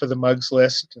coming off of the mugs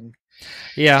list. And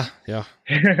yeah.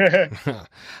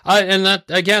 And that,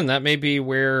 again, that may be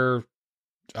where,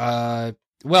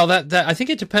 well, that I think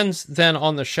it depends then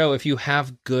on the show. If you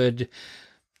have good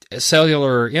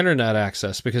cellular internet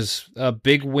access, because a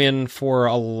big win for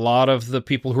a lot of the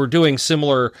people who are doing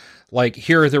similar, like,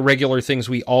 here are the regular things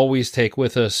we always take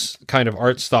with us kind of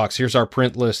art stocks. Here's our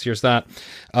print list. Here's that,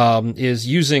 is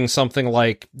using something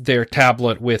like their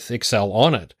tablet with Excel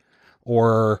on it.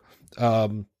 Or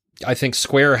I think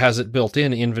Square has it built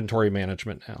in inventory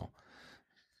management now.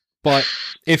 But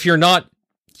if you're not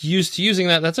used to using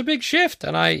that, that's a big shift.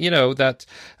 And that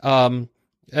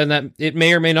it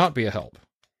may or may not be a help.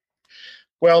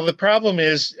 Well, the problem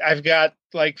is I've got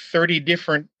like 30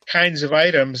 different kinds of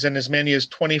items and as many as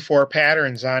 24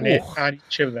 patterns on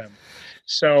each of them.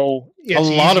 So it's a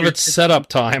lot of it's setup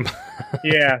time.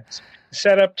 Yeah,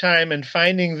 setup time and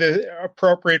finding the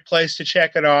appropriate place to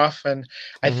check it off. And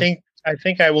I think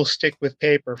I will stick with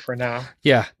paper for now.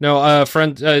 Yeah, no,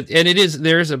 friend, and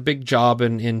there's a big job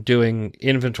in doing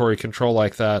inventory control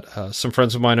like that. Some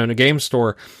friends of mine own a game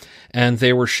store, and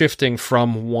they were shifting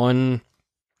from one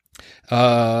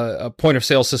a point of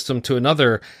sale system to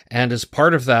another, and as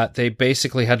part of that, they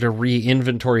basically had to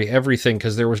re-inventory everything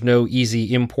because there was no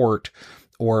easy import,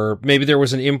 or maybe there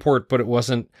was an import, but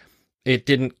it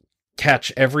didn't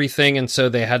catch everything, and so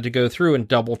they had to go through and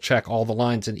double check all the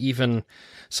lines, and even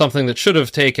something that should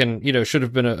have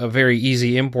been a very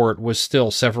easy import was still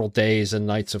several days and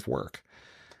nights of work.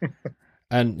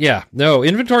 And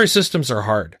inventory systems are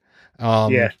hard.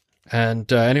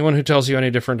 And anyone who tells you any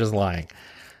different is lying.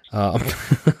 All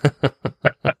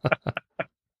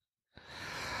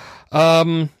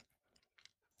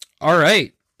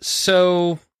right.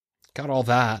 So got all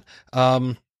that.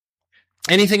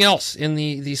 Anything else in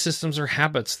the systems or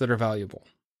habits that are valuable?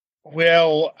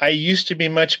 Well, I used to be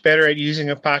much better at using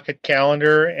a pocket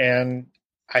calendar, and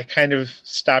I kind of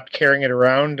stopped carrying it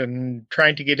around and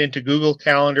trying to get into Google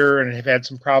Calendar, and have had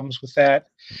some problems with that,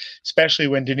 especially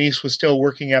when Denise was still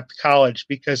working at the college,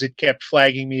 because it kept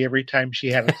flagging me every time she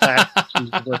had a class she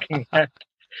was working at.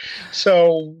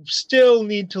 So still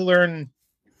need to learn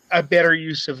a better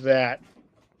use of that.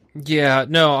 Yeah,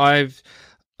 no, I've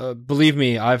believe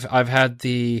me, I've had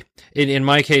in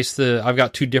my case, I've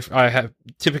got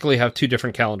typically have two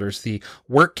different calendars: the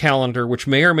work calendar, which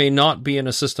may or may not be in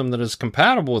a system that is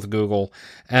compatible with Google,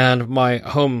 and my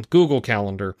home Google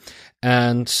calendar.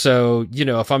 And so,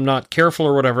 if I'm not careful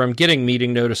or whatever, I'm getting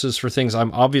meeting notices for things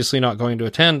I'm obviously not going to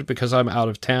attend because I'm out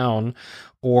of town,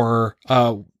 or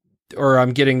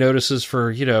I'm getting notices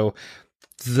for,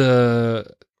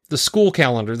 the school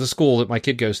calendar. The school that my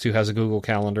kid goes to has a Google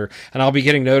Calendar, and I'll be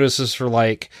getting notices for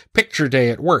like picture day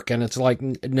at work. And it's like,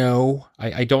 no,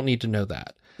 I don't need to know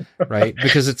that. Right.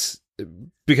 That's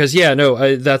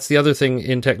the other thing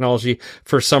in technology.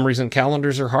 For some reason,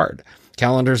 calendars are hard.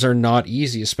 Calendars are not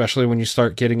easy, especially when you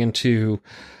start getting into,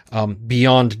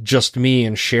 beyond just me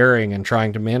and sharing and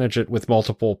trying to manage it with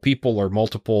multiple people or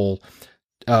multiple,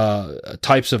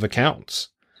 types of accounts.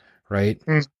 Right.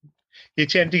 Mm. You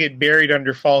tend to get buried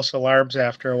under false alarms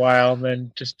after a while and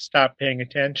then just stop paying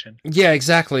attention. Yeah,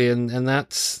 exactly. And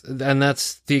that's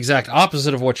the exact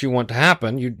opposite of what you want to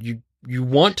happen. You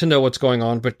want to know what's going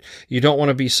on, but you don't want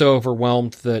to be so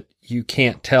overwhelmed that you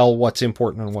can't tell what's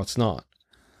important and what's not.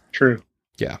 True.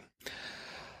 Yeah.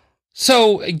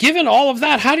 So given all of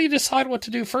that, how do you decide what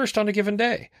to do first on a given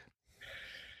day?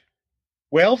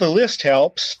 Well, the list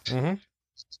helps. Mm-hmm.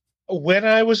 When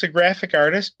I was a graphic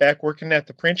artist back working at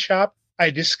the print shop, I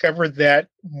discovered that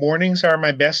mornings are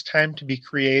my best time to be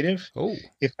creative. Oh.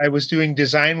 If I was doing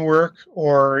design work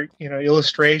or,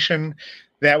 illustration,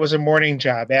 that was a morning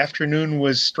job. Afternoon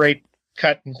was straight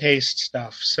cut and paste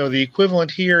stuff. So the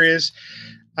equivalent here is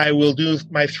I will do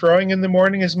my throwing in the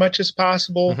morning as much as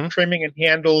possible, trimming and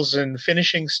handles and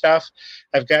finishing stuff.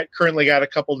 I've currently got a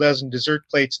couple dozen dessert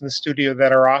plates in the studio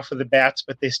that are off of the bats,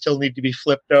 but they still need to be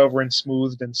flipped over and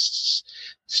smoothed and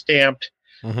stamped.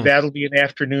 Mm-hmm. That'll be an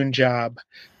afternoon job.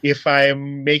 If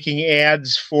I'm making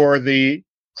ads for the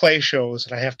clay shows,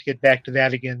 and I have to get back to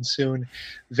that again soon,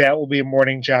 that will be a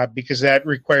morning job because that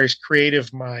requires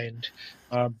creative mind.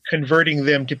 Converting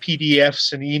them to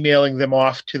PDFs and emailing them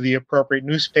off to the appropriate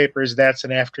newspapers, that's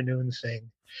an afternoon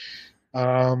thing.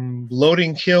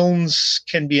 Loading kilns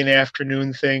can be an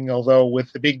afternoon thing, although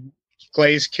with the big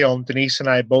glaze kiln, Denise and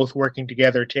I both working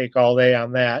together take all day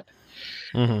on that.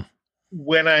 Mm-hmm.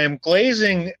 When I am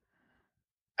glazing,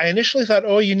 I initially thought,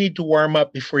 you need to warm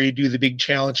up before you do the big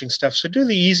challenging stuff. So do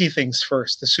the easy things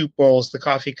first, the soup bowls, the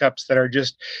coffee cups that are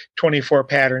just 24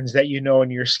 patterns that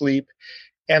in your sleep.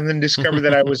 And then discovered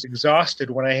that I was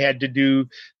exhausted when I had to do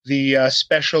the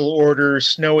special order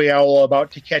snowy owl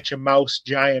about to catch a mouse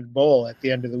giant bowl at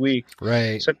the end of the week.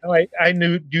 Right. So now I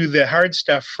do the hard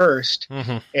stuff first.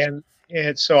 Mm-hmm. And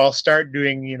And so I'll start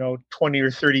doing, 20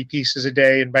 or 30 pieces a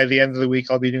day. And by the end of the week,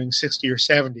 I'll be doing 60 or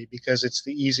 70 because it's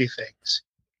the easy things.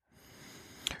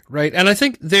 Right. And I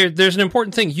think there's an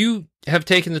important thing. You have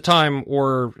taken the time,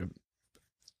 or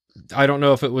I don't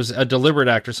know if it was a deliberate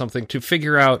act or something, to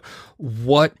figure out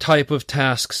what type of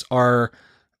tasks are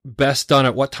best done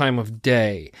at what time of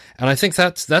day. And I think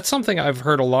that's something I've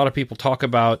heard a lot of people talk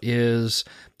about is,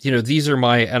 these are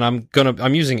my, and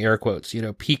I'm using air quotes,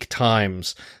 peak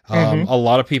times. A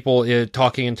lot of people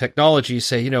talking in technology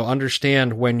say,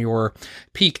 understand when your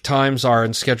peak times are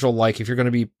and schedule, like if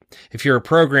you're a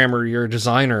programmer, you're a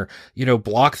designer,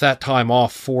 block that time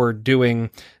off for doing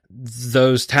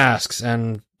those tasks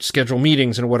and schedule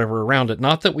meetings and whatever around it.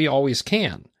 Not that we always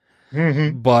can,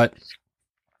 but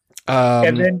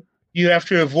and then you have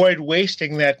to avoid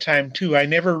wasting that time too. I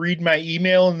never read my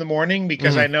email in the morning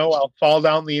because I know I'll fall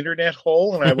down the internet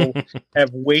hole and I will have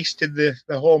wasted the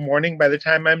whole morning by the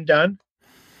time I'm done.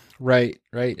 Right.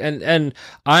 And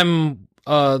I'm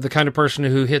the kind of person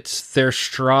who hits their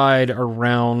stride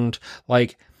around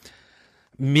like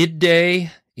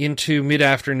midday into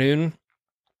mid-afternoon.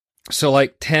 So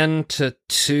like 10 to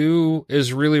 2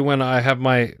 is really when I have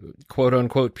my quote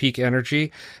unquote peak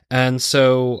energy. And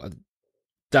so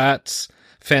that's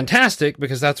fantastic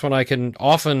because that's when I can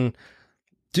often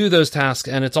do those tasks.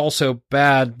 And it's also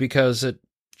bad because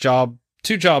 2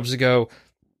 jobs ago,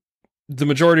 the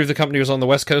majority of the company was on the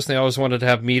West Coast and they always wanted to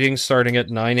have meetings starting at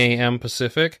 9 a.m.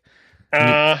 Pacific.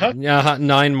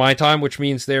 9 my time, which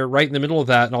means they're right in the middle of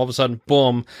that. And all of a sudden,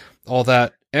 boom, all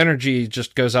that energy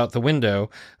just goes out the window.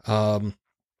 But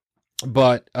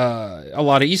a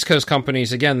lot of East Coast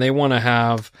companies, again, they want to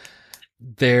have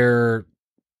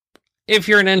if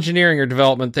you're in engineering or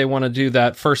development, they want to do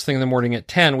that first thing in the morning at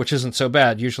 10, which isn't so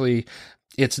bad. Usually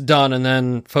it's done and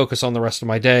then focus on the rest of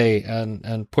my day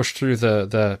and push through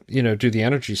the do the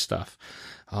energy stuff.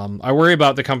 I worry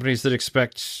about the companies that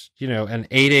expect, an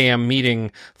 8 a.m.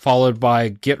 meeting followed by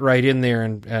get right in there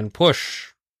and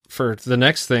push for the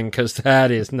next thing, because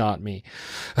that is not me.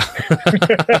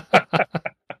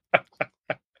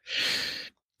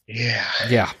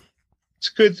 Yeah. It's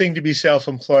a good thing to be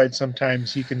self-employed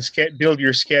sometimes. You can build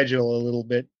your schedule a little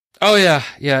bit. Oh, yeah.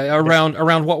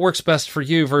 Around what works best for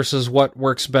you versus what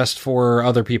works best for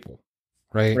other people.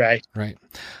 Right.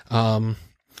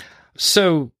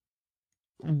 So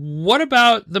what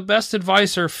about the best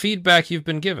advice or feedback you've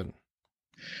been given?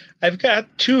 I've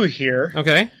got 2 here.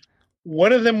 Okay.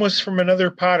 One of them was from another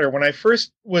potter. When I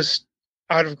first was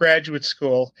out of graduate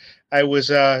school, I was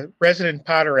a resident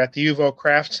potter at the UVO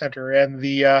Craft Center, and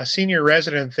the senior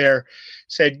resident there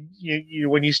said,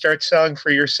 when you start selling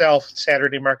for yourself at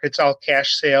Saturday markets, all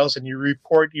cash sales, and you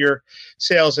report your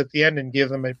sales at the end and give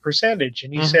them a percentage.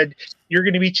 And he said, you're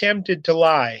going to be tempted to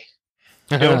lie.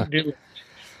 Don't do it.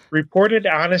 Report it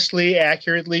honestly,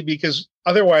 accurately, because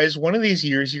otherwise, one of these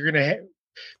years, you're going to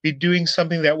be doing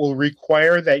something that will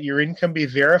require that your income be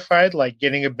verified, like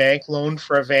getting a bank loan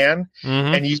for a van,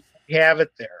 and you have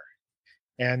it there.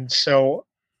 And so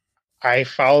I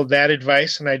followed that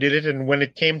advice and I did it. And when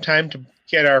it came time to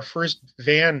get our first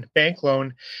van bank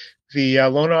loan, the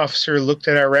loan officer looked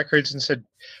at our records and said,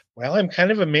 well, I'm kind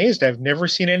of amazed. I've never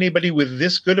seen anybody with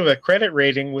this good of a credit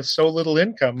rating with so little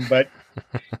income, but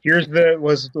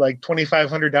was like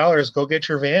 $2,500. Go get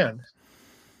your van.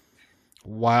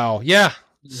 Wow. Yeah.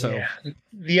 So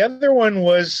the other one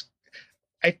was,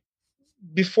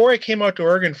 before I came out to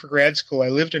Oregon for grad school, I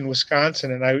lived in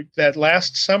Wisconsin, and that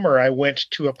last summer I went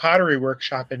to a pottery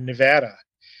workshop in Nevada.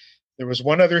 There was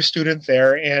one other student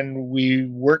there, and we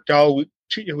worked all week.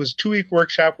 It was a 2-week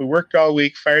workshop. We worked all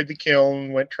week, fired the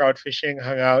kiln, went trout fishing,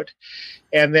 hung out,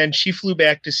 and then she flew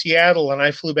back to Seattle, and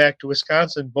I flew back to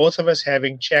Wisconsin, both of us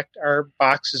having checked our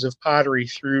boxes of pottery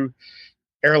through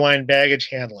airline baggage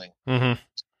handling.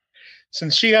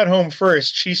 Since she got home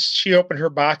first, she opened her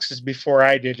boxes before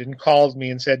I did and called me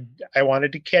and said, I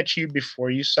wanted to catch you before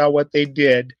you saw what they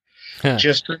did.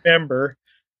 Just remember,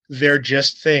 they're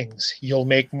just things. You'll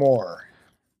make more.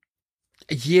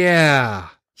 Yeah.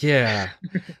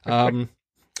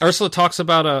 Ursula talks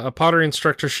about a pottery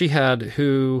instructor she had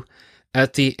who,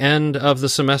 at the end of the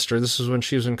semester, this was when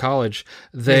she was in college,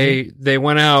 they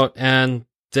went out and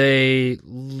they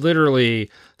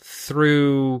literally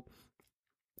threw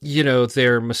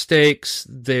their mistakes,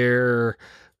 their,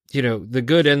 the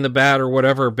good and the bad or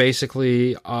whatever,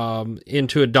 basically,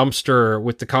 into a dumpster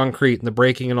with the concrete and the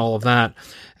breaking and all of that.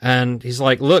 And he's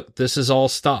like, look, this is all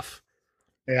stuff.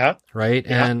 Yeah. Right.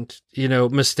 Yeah. And,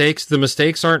 the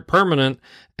mistakes aren't permanent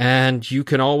and you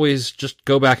can always just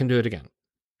go back and do it again.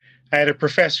 I had a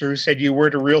professor who said you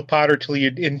weren't a real potter till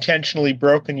you'd intentionally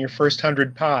broken your first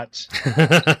 100 pots.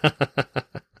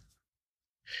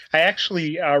 I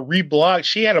actually reblogged.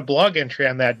 She had a blog entry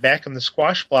on that back in the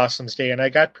Squash Blossoms day, and I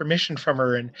got permission from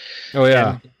her and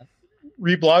and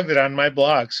reblogged it on my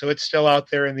blog, so it's still out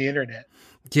there in the internet.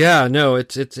 Yeah, no,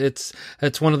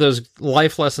 it's one of those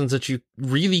life lessons that you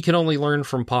really can only learn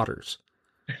from potters.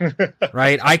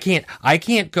 Right? I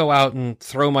can't go out and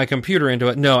throw my computer into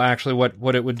it. No, actually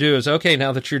what it would do is, okay,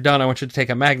 now that you're done, I want you to take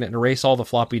a magnet and erase all the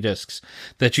floppy disks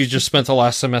that you just spent the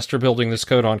last semester building this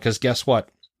code on, because guess what?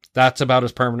 That's about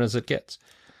as permanent as it gets.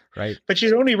 Right? But you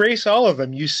don't erase all of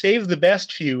them. You save the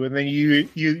best few, and then you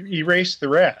erase the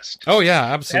rest. Oh yeah,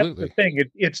 absolutely. That's the thing.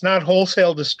 It's not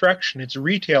wholesale destruction. It's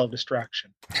retail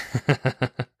destruction.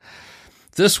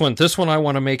 This one I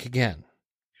want to make again.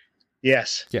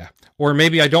 Yes. Yeah. Or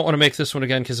maybe I don't want to make this one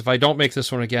again, because if I don't make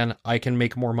this one again, I can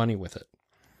make more money with it.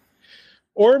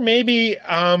 Or maybe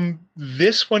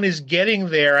this one is getting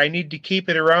there. I need to keep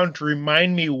it around to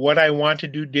remind me what I want to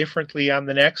do differently on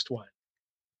the next one.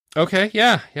 Okay,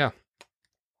 yeah.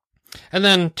 And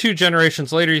then 2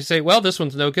 generations later, you say, well, this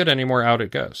one's no good anymore, out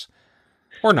it goes.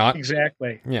 Or not.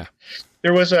 Exactly. Yeah.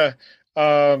 There was a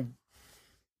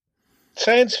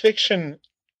science fiction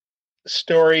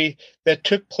story that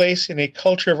took place in a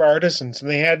culture of artisans, and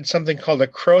they had something called a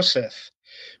croseth,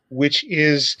 which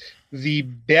is the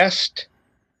best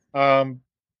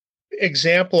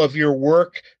example of your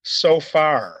work so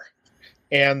far.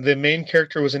 And the main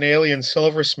character was an alien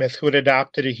silversmith who had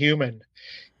adopted a human.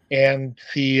 And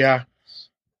the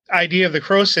idea of the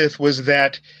croseth was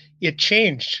that it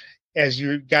changed as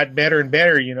you got better and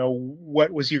better. You know,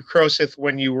 what was your croseth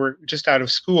when you were just out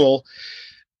of school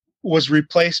was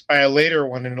replaced by a later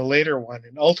one and a later one.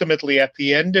 And ultimately, at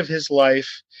the end of his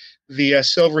life, the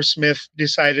silversmith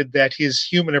decided that his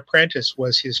human apprentice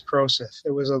was his croseth.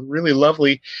 It was a really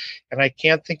lovely, and I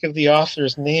can't think of the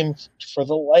author's name for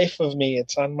the life of me.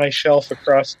 It's on my shelf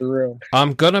across the room.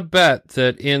 I'm going to bet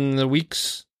that in the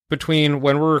weeks between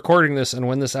when we're recording this and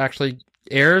when this actually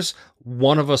airs,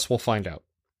 one of us will find out.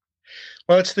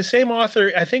 Well, it's the same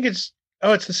author. I think it's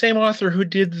the same author who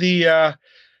did the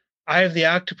Eye of the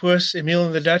Octopus, Emil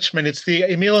and the Dutchman. It's the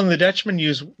Emil and the Dutchman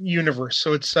universe.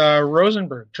 So it's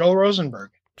Rosenberg, Joel Rosenberg.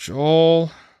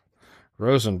 Joel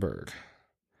Rosenberg,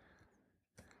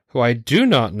 who I do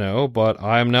not know, but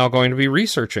I am now going to be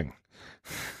researching.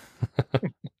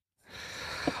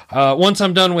 Once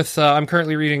I'm done with, I'm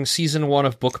currently reading season 1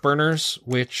 of Bookburners,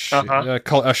 which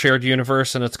a shared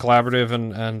universe, and it's collaborative,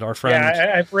 and our friend.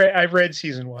 Yeah, I've read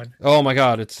season 1. Oh my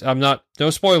God, no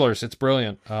spoilers. It's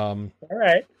brilliant. All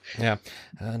right. Yeah,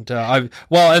 and and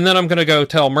then I'm going to go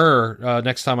tell Murr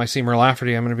next time I see Murr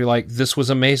Lafferty. I'm going to be like, this was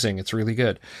amazing. It's really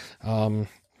good.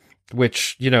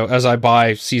 Which, you know, as I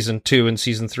buy season 2 and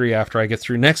season 3 after I get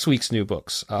through next week's new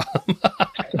books.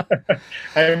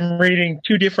 I'm reading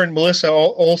 2 different Melissa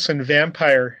Olson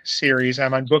vampire series.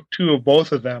 I'm on book 2 of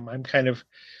both of them. I'm kind of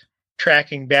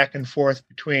tracking back and forth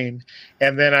between.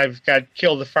 And then I've got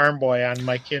Kill the Farm Boy on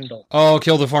my Kindle. Oh,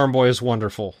 Kill the Farm Boy is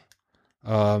wonderful.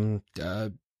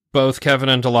 Both Kevin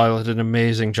and Delilah did an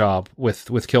amazing job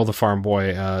with Kill the Farm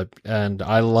Boy, and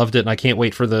I loved it, and I can't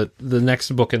wait for the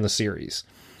next book in the series.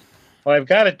 Well, I've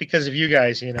got it because of you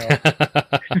guys, you know.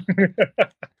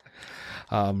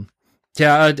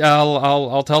 Yeah,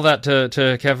 I'll tell that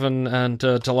to Kevin and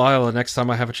Delilah next time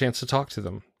I have a chance to talk to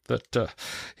them. That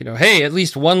hey, at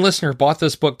least one listener bought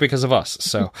this book because of us.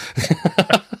 So,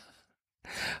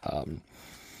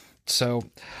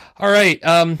 all right.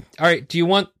 Do you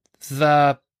want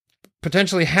the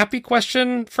potentially happy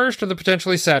question first or the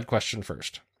potentially sad question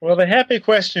first? Well, the happy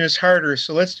question is harder,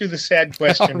 so let's do the sad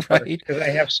question right. first, because I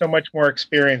have so much more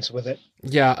experience with it.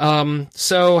 Yeah,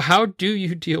 so how do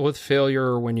you deal with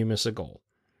failure when you miss a goal?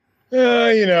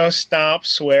 Stomp,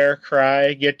 swear,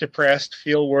 cry, get depressed,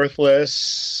 feel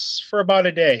worthless for about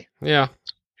a day. Yeah.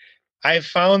 I've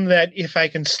found that if I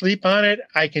can sleep on it,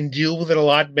 I can deal with it a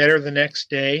lot better the next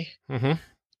day.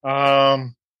 Mm-hmm.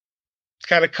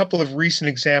 Got a couple of recent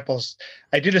examples.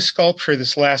 I did a sculpture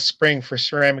this last spring for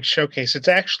Ceramic Showcase. It's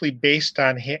actually based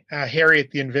on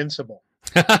Harriet the Invincible.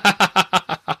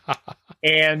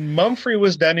 And Mumfrey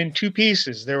was done in 2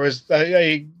 pieces. There was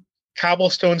a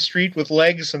cobblestone street with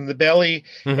legs and the belly,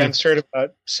 mm-hmm. and sort of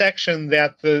a section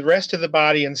that the rest of the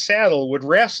body and saddle would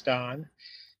rest on.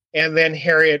 And then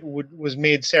Harriet was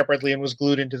made separately and was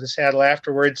glued into the saddle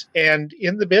afterwards. And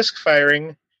in the bisque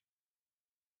firing,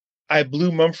 I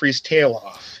blew Mumfrey's tail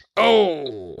off.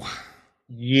 Oh.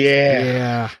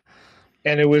 Yeah.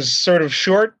 And it was sort of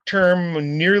short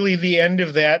term, nearly the end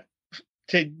of that,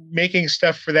 to making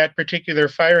stuff for that particular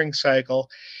firing cycle.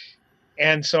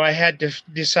 And so I had to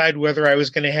decide whether I was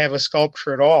going to have a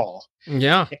sculpture at all.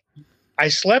 Yeah. I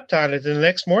slept on it, and the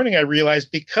next morning I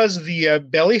realized because the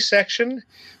belly section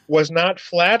was not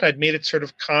flat, I'd made it sort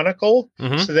of conical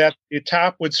so that the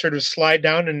top would sort of slide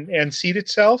down and seat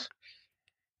itself.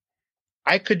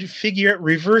 I could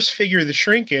reverse figure the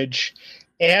shrinkage,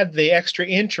 add the extra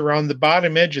inch around the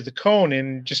bottom edge of the cone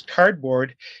in just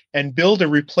cardboard, and build a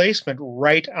replacement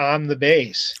right on the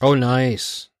base. Oh,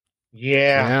 nice.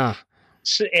 Yeah.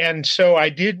 And so I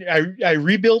did. I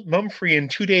rebuilt Mumfree in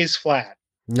 2 days flat.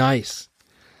 Nice.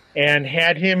 And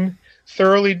had him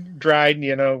thoroughly dried.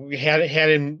 We had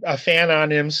him a fan on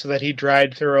him so that he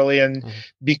dried thoroughly. And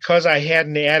because I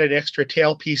hadn't added extra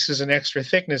tail pieces and extra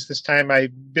thickness this time, I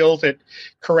built it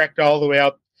correct all the way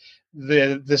out.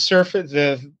 The surface,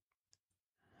 the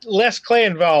less clay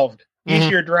involved,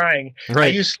 easier drying. Right. I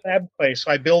use slab clay,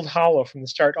 so I build hollow from the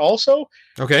start. Also,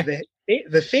 okay.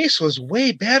 The face was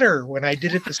way better when I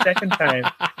did it the second time.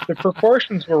 The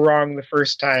proportions were wrong the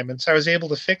first time, and so I was able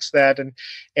to fix that, and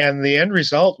the end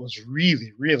result was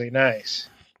really, really nice.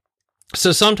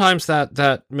 So sometimes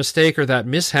that mistake or that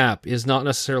mishap is not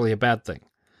necessarily a bad thing.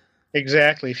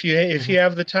 Exactly. If you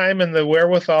have the time and the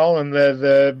wherewithal and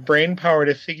the brain power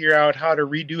to figure out how to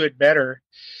redo it better,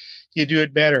 you do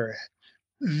it better.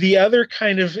 The other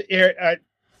kind of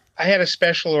I had a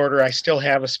special order. I still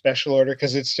have a special order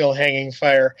because it's still hanging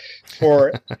fire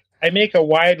for. I make a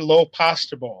wide, low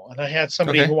pasta bowl, and I had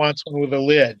somebody who wants one with a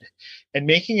lid. And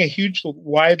making a huge,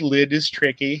 wide lid is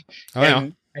tricky.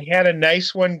 I had a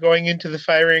nice one going into the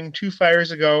firing 2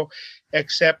 fires ago,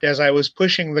 except as I was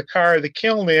pushing the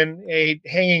kiln in, a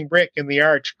hanging brick in the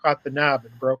arch caught the knob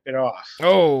and broke it off.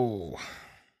 Oh.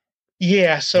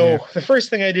 Yeah, so the first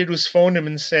thing I did was phone him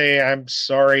and say, I'm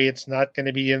sorry, it's not going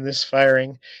to be in this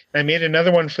firing. I made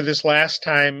another one for this last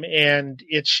time, and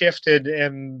it shifted,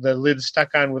 and the lid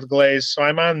stuck on with glaze. So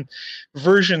I'm on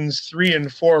versions 3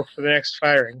 and 4 for the next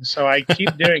firing. So I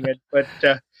keep doing it. But,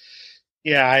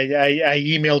 I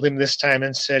emailed him this time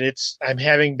and said, I'm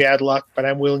having bad luck, but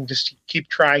I'm willing to keep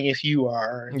trying if you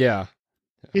are. And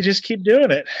you just keep doing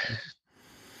it.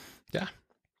 Yeah.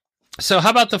 So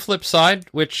how about the flip side,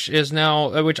 which is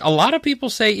now, which a lot of people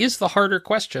say is the harder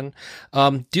question.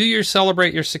 Do you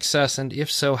celebrate your success? And if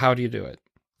so, how do you do it?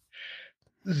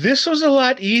 This was a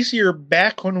lot easier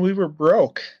back when we were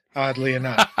broke, oddly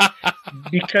enough,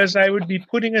 because I would be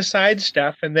putting aside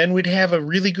stuff and then we'd have a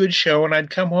really good show and I'd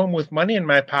come home with money in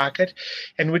my pocket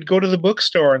and we'd go to the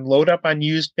bookstore and load up on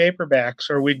used paperbacks,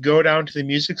 or we'd go down to the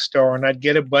music store and I'd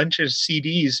get a bunch of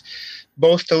CDs,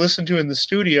 both to listen to in the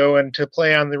studio and to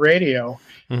play on the radio.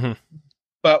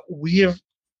 But we have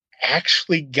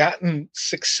actually gotten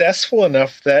successful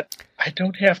enough that I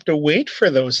don't have to wait for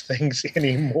those things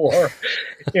anymore.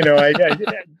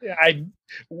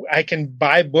 I can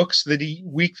buy books the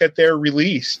week that they're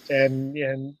released, and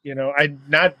I'm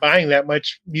not buying that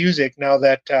much music now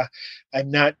that I'm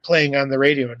not playing on the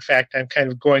radio. In fact, I'm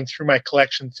kind of going through my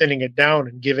collection, thinning it down,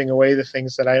 and giving away the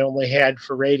things that I only had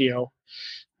for radio.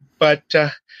 But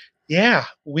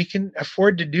we can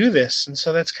afford to do this, and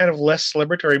so that's kind of less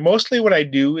celebratory. Mostly what I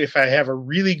do if I have a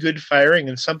really good firing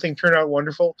and something turned out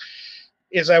wonderful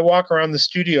is I walk around the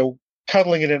studio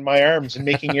cuddling it in my arms and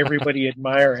making everybody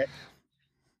admire it.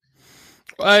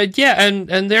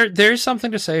 And there's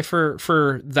something to say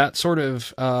for that sort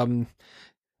of,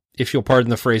 if you'll pardon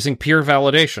the phrasing, peer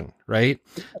validation, right?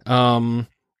 One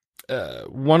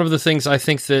of the things I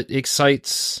think that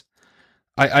excites,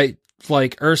 I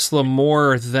like Ursula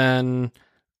more than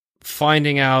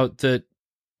finding out that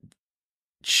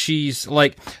she's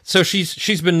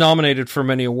been nominated for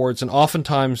many awards, and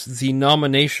oftentimes the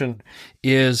nomination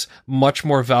is much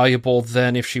more valuable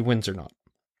than if she wins or not.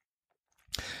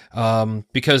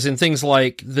 Because in things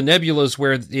like the Nebulas,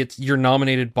 where you're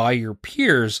nominated by your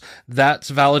peers, that's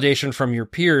validation from your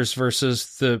peers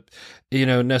versus the,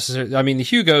 necessary. I mean, the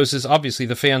Hugos is obviously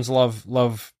the fans love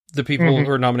the people who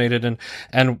are nominated,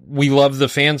 and we love the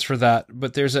fans for that.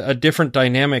 But there's a different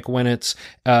dynamic when it's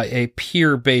a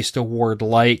peer-based award,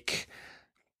 like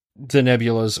the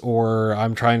Nebulas, or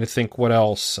I'm trying to think what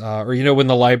else, or when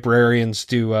the librarians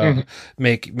do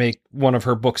make one of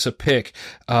her books a pick,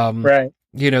 right?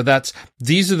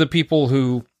 These are the people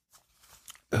who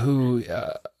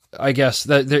I guess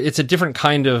that it's a different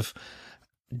kind of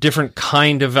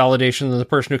validation than the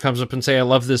person who comes up and say, I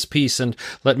love this piece and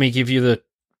let me give you the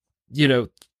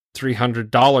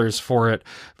 $300 for it,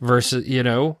 versus what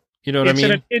I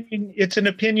mean? It's an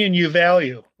opinion you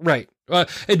value, right?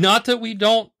 And not that we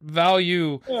don't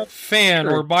value fan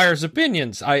or buyer's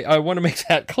opinions. I want to make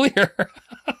that clear.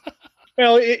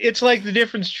 Well, it's like the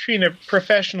difference between a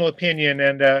professional opinion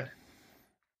and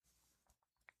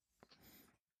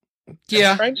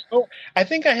Yeah. I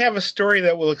think I have a story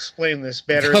that will explain this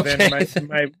better Okay. than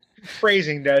my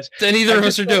phrasing does. Than either of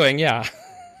us are doing, yeah.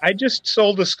 I just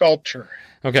sold a sculpture.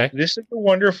 Okay. This is a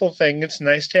wonderful thing. It's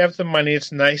nice to have the money.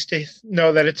 It's nice to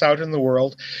know that it's out in the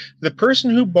world. The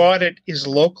person who bought it is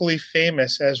locally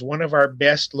famous as one of our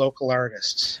best local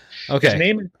artists. Okay. His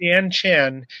name is Dan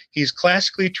Chen. He's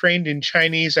classically trained in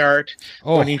Chinese art.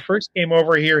 Oh. When he first came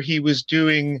over here, he was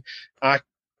doing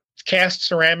cast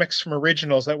ceramics from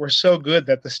originals that were so good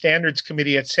that the standards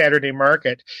committee at Saturday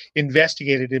Market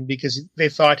investigated him because they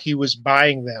thought he was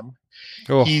buying them.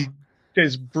 Oh. He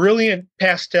does brilliant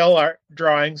pastel art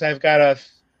drawings. I've got a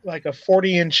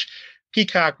 40-inch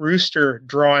peacock rooster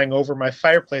drawing over my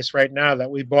fireplace right now that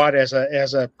we bought as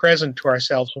a present to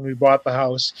ourselves when we bought the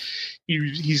house.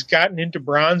 He's gotten into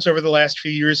bronze over the last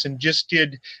few years and just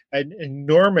did an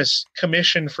enormous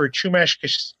commission for Chumash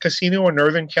Casino in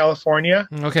Northern California.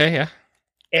 Okay, yeah.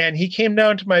 And he came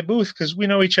down to my booth because we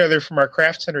know each other from our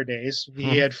craft center days.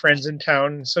 We had friends in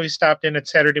town, and so he stopped in at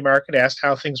Saturday Market, asked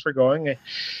how things were going,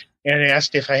 and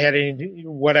asked if I had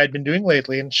what I'd been doing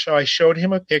lately. And so I showed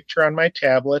him a picture on my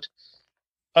tablet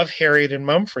of Harriet and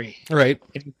Mumfree. Right.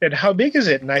 And he said, "How big is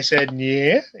it?" And I said,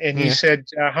 "Yeah." And he said,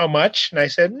 "How much?" And I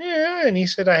said, "Yeah." And he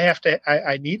said,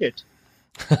 I need it.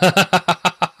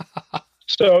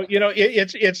 So,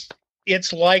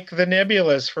 it's like the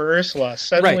nebulas for Ursula.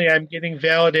 Suddenly I'm getting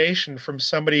validation from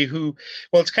somebody who,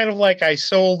 well, it's kind of like I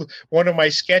sold one of my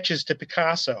sketches to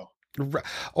Picasso.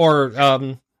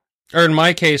 Or in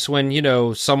my case,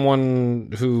 when,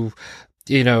 someone who,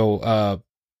 I'm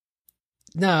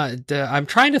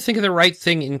trying to think of the right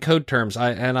thing in code terms.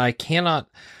 I cannot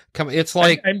come. It's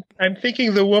like I'm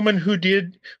thinking the woman who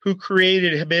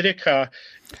created Habitica.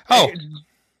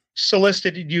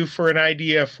 Solicited you for an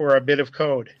idea for a bit of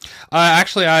code.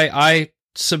 Actually, I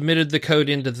submitted the code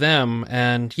into them,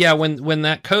 and yeah, when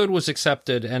that code was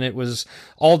accepted, and it was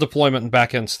all deployment and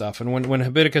backend stuff, and when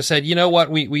Habitica said, you know what,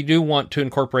 we do want to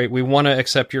incorporate, we want to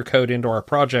accept your code into our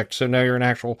project, so now you're an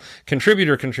actual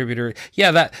contributor.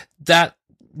 Yeah, that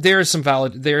there's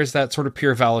that sort of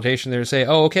pure validation there to say,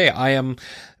 oh, okay, I am,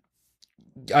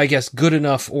 I guess, good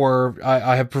enough, or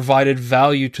I have provided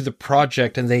value to the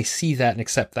project, and they see that and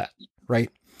accept that, right?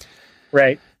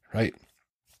 Right.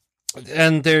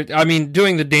 And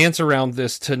doing the dance around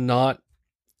this to not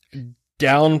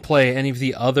downplay any of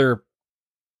the other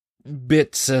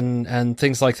bits and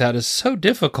things like that is so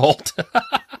difficult.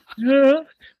 Yeah.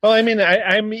 Well,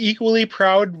 I'm equally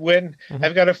proud when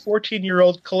I've got a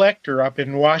 14-year-old collector up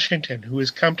in Washington who has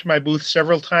come to my booth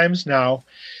several times now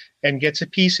and gets a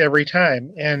piece every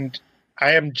time. And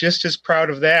I am just as proud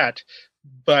of that.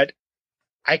 But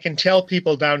I can tell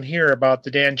people down here about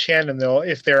the Dan Chen, and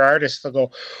if they're artists, they'll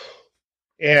go,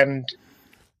 and,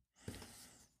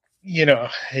 you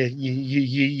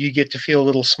get to feel a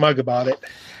little smug about it.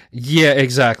 Yeah,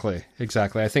 exactly. I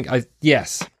think I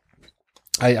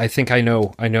think I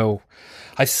know.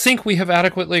 I think we have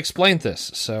adequately explained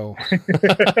this. So,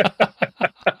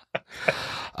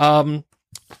 all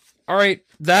right,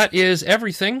 that is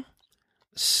everything.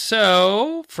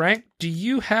 So, Frank, do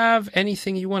you have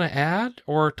anything you want to add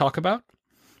or talk about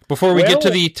before we get to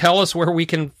the tell us where we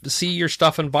can see your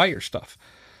stuff and buy your stuff?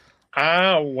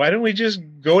 Why don't we just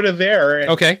go to there?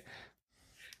 Okay.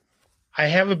 I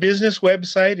have a business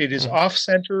website. It is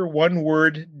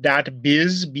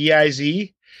offcenter.biz,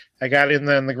 B-I-Z. I got it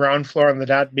on the ground floor on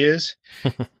the .biz.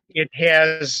 It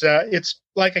has, it's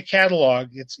like a catalog.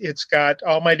 It's got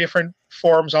all my different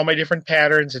forms, all my different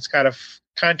patterns. It's got a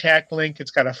contact link.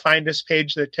 It's got a find us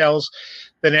page that tells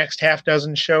the next half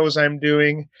dozen shows I'm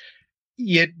doing.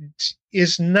 It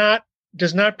does not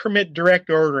permit direct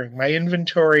ordering. My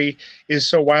inventory is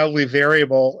so wildly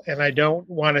variable, and I don't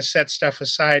want to set stuff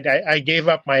aside. I gave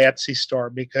up my Etsy store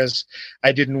because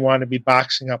I didn't want to be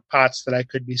boxing up pots that I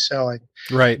could be selling.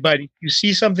 Right. But if you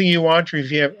see something you want, or if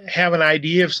you have an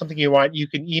idea of something you want, you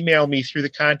can email me through the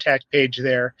contact page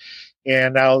there,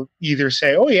 and I'll either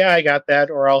say, oh, yeah, I got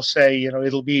that, or I'll say,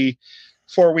 it'll be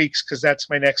 4 weeks because that's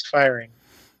my next firing.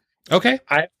 Okay.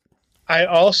 I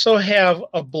also have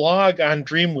a blog on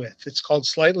Dreamwidth. It's called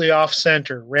Slightly Off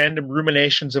Center, Random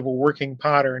Ruminations of a Working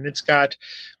Potter. And it's got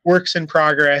works in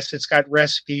progress. It's got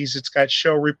recipes. It's got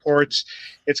show reports.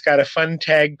 It's got a fun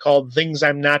tag called Things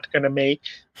I'm Not Going to Make,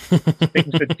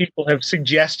 things that people have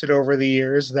suggested over the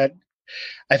years that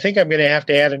I think I'm going to have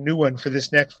to add a new one for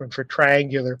this next one for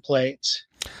triangular plates.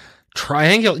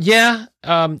 Triangular, yeah.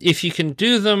 If you can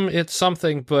do them, it's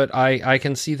something, but I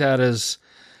can see that as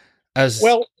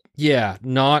well. Yeah,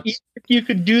 not... If you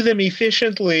could do them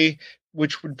efficiently,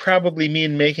 which would probably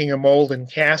mean making a mold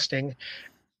and casting,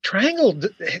 triangle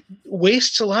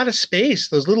wastes a lot of space.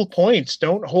 Those little points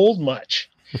don't hold much.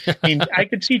 I mean, I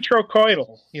could see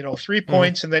trochoidal, 3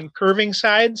 points and then curving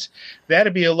sides.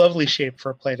 That'd be a lovely shape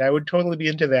for a plate. I would totally be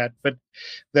into that. But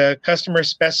the customer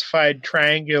specified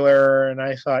triangular, and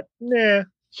I thought, nah,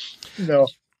 no.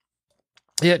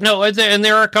 Yeah, no, and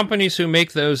there are companies who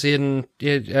make those in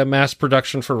mass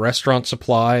production for restaurant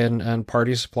supply and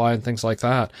party supply and things like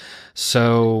that.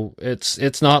 So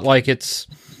it's not like it's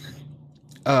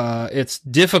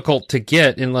difficult to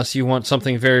get unless you want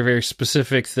something very, very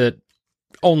specific that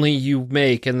only you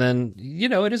make, and then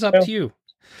it is up to you.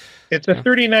 It's a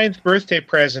 39th birthday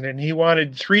present, and he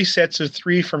wanted 3 sets of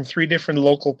 3 from 3 different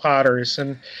local potters,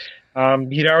 and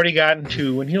he'd already gotten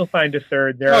 2, and he'll find a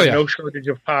 3rd. There are no shortage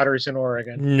of potters in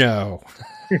Oregon. No.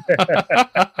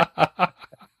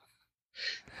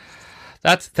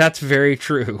 That's very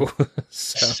true.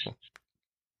 So,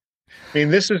 I mean,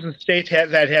 this is a state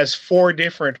that has 4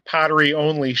 different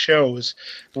pottery-only shows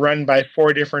run by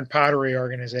 4 different pottery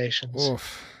organizations.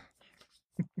 Oof.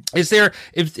 Is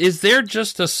there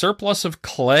just a surplus of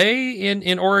clay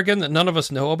in Oregon that none of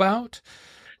us know about?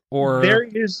 Or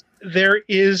there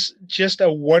is just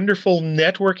a wonderful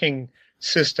networking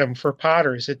system for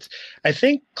potters. I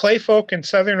think Clay Folk in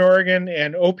Southern Oregon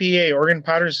and OPA, Oregon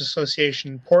Potters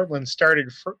Association in Portland,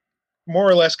 started more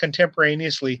or less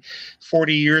contemporaneously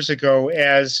 40 years ago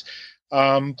as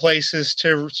places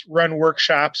to run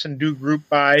workshops and do group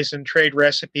buys and trade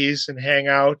recipes and hang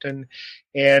out and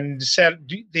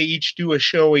they each do a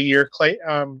show a year.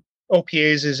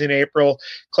 OPA's is in April.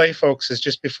 Clay Folks is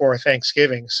just before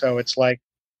Thanksgiving, so it's like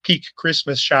peak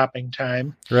Christmas shopping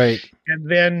time. Right. And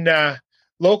then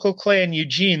Local Clay in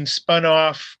Eugene spun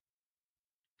off.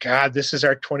 God, this is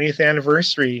our 20th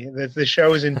anniversary. The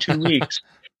show is in 2 weeks.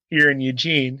 Here in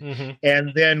Eugene,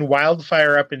 and then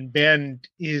Wildfire up in Bend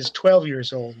is 12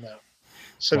 years old now.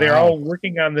 So they're all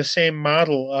working on the same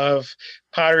model of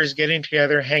potters getting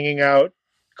together, hanging out,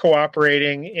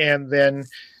 cooperating, and then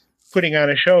putting on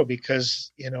a show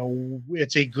because,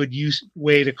 it's a good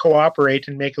way to cooperate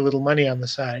and make a little money on the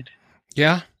side.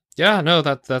 Yeah. Yeah, no,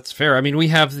 that's fair. I mean, we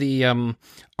have the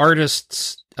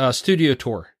artists studio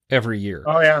tour every year.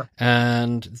 Oh, yeah.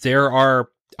 And there are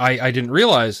I didn't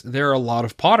realize there are a lot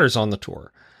of potters on the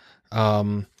tour,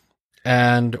 and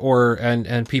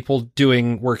people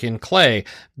doing work in clay,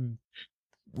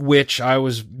 which I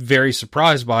was very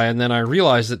surprised by. And then I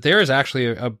realized that there is actually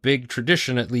a big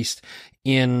tradition, at least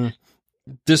in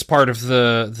this part of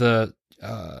the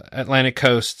Atlantic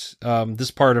coast, this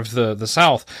part of the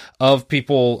South, of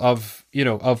people of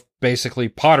basically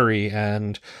pottery,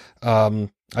 and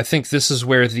I think this is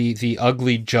where the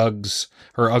ugly jugs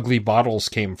or ugly bottles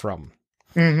came from.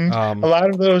 Mm-hmm. A lot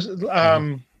of those.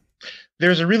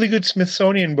 There's a really good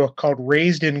Smithsonian book called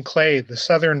Raised in Clay, The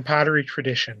Southern Pottery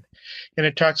Tradition. And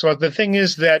it talks about the thing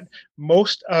is that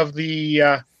most of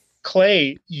the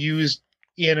clay used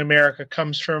in America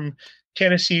comes from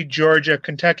Tennessee, Georgia,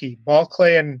 Kentucky. Ball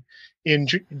clay in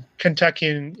Kentucky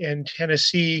and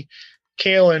Tennessee,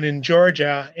 kaolin in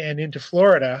Georgia, and into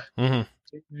Florida. Mm-hmm.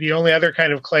 The only other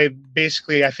kind of clay,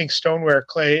 basically, I think stoneware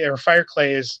clay or fire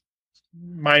clay is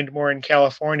mined more in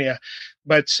California.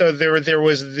 But so there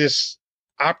was this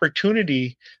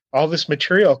opportunity, all this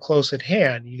material close at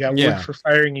hand. You got wood for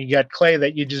firing, you got clay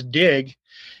that you just dig.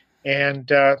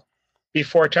 And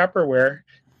before Tupperware,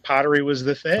 pottery was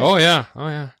the thing. Oh, yeah.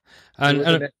 And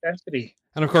a necessity.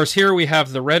 And of course, here we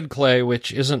have the red clay,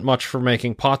 which isn't much for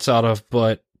making pots out of,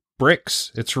 but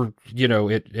bricks. It's,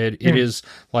 it is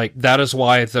like, that is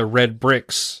why the red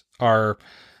bricks are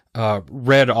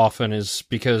red often, is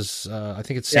because I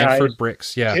think it's Sanford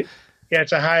bricks. Yeah.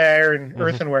 It's a high iron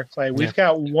earthenware clay. We've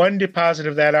got one deposit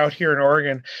of that out here in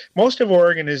Oregon. Most of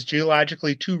Oregon is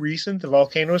geologically too recent. The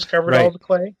volcanoes covered all the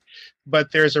clay,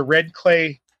 but there's a red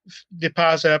clay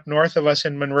deposit up north of us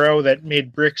in Monroe that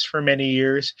made bricks for many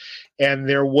years, and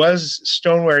there was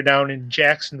stoneware down in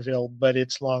Jacksonville, but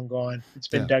it's long gone. It's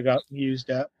been dug up and used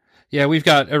up. Yeah, we've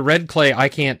got a red clay.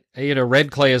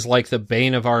 Red clay is like the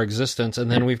bane of our existence,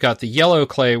 and then we've got the yellow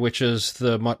clay, which is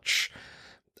the much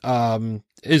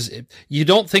you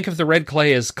don't think of the red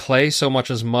clay as clay so much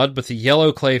as mud, but the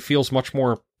yellow clay feels much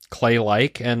more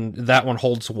clay-like, and that one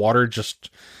holds water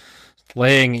just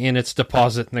laying in its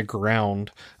deposit in the ground.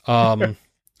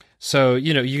 So,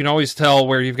 you can always tell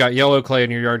where you've got yellow clay in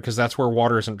your yard because that's where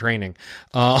water isn't draining.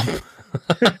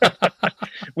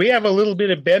 We have a little bit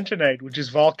of bentonite, which is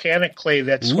volcanic clay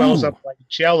that swells up like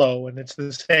jello, and it's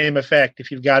the same effect. If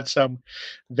you've got some,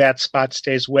 that spot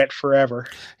stays wet forever.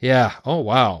 Yeah. Oh,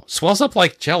 wow. Swells up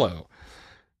like jello.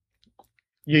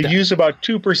 You use about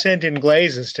 2% in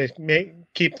glazes to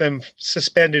keep them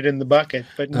suspended in the bucket,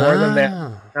 but more than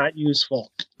that, not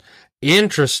useful.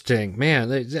 Interesting, man.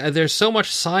 There's so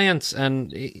much science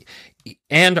and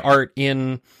art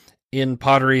in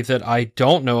pottery that I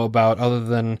don't know about, other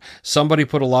than somebody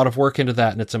put a lot of work into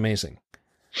that, and it's amazing.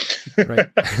 Right.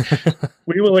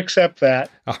 We will accept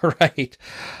that. All right.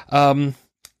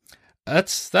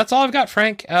 That's all I've got,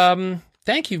 Frank.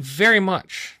 Thank you very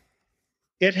much.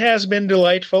 It has been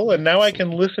delightful, and now I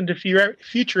can listen to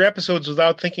future episodes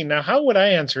without thinking, now, how would I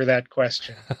answer that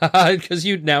question? Because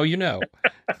now you know.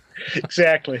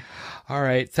 Exactly. All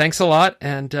right. Thanks a lot.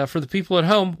 And for the people at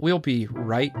home, we'll be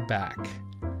right back.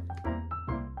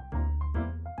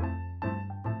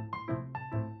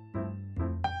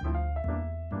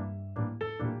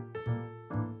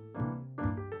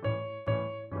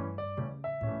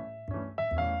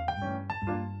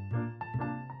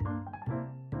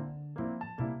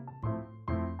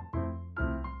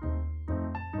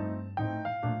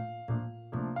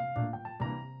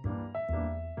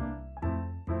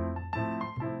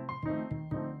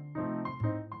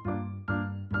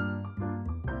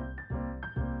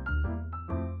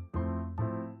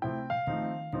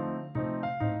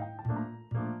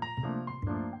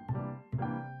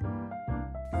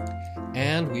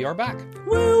 And we are back.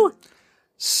 Woo!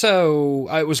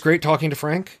 So, it was great talking to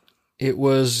Frank. It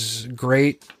was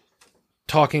great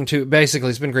talking to... Basically,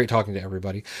 it's been great talking to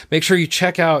everybody. Make sure you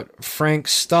check out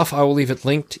Frank's stuff. I will leave it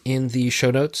linked in the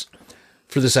show notes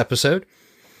for this episode.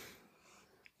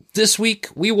 This week,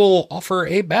 we will offer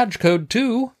a badge code,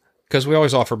 too. Because we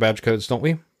always offer badge codes, don't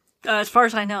we? As far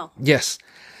as I know. Yes.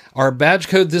 Our badge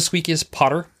code this week is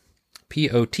Potter.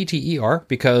 Potter,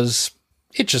 because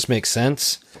it just makes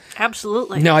sense.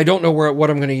 Absolutely. Now, I don't know what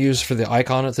I'm going to use for the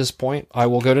icon at this point. I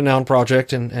will go to Noun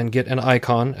Project and get an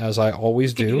icon, as I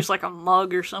always do. Use like a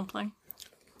mug or something.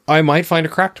 I might find a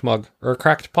cracked mug, or a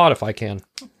cracked pot if I can.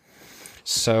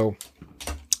 So,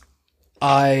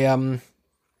 so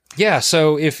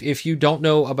if you don't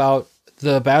know about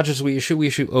the badges we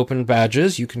issue open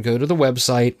badges. You can go to the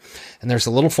website, and there's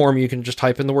a little form. You can just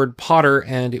type in the word Potter,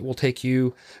 and it will take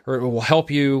you, or it will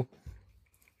help you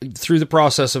through the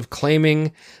process of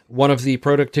claiming one of the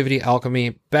Productivity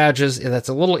Alchemy badges. That's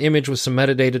a little image with some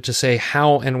metadata to say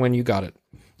how and when you got it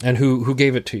and who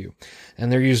gave it to you.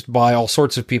 And they're used by all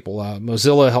sorts of people.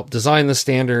 Mozilla helped design the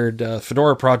standard.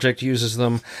 Fedora Project uses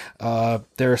them.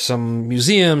 There are some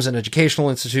museums and educational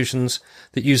institutions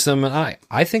that use them. And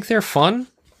I think they're fun.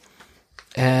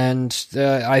 And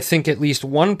I think at least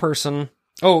one person...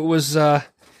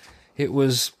 it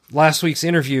was last week's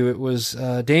interview. It was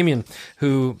Damien,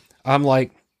 who I'm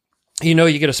like,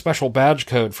 you get a special badge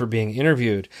code for being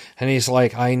interviewed. And he's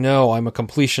like, I know, I'm a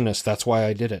completionist. That's why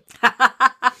I did it.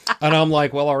 And I'm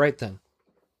like, well, all right then.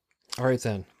 I hope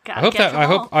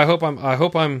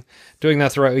I'm doing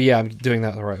that the right way. Yeah, I'm doing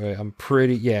that the right way. I'm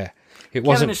pretty, yeah. It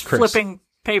wasn't Kevin is flipping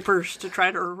papers to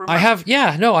try to remember. I have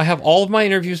all of my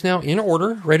interviews now in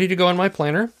order, ready to go in my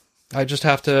planner. I just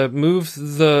have to move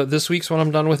this week's when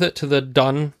I'm done with it to the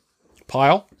done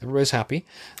pile. Everybody's happy.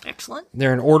 Excellent.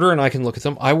 They're in order and I can look at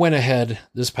them. I went ahead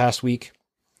this past week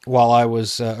while I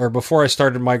was, before I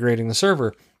started migrating the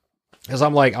server, because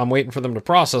I'm waiting for them to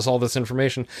process all this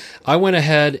information. I went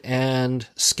ahead and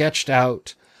sketched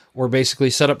out, or basically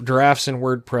set up drafts in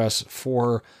WordPress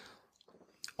for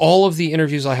all of the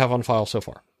interviews I have on file so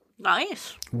far.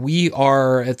 Nice. We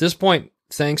are, at this point,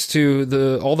 thanks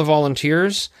to all the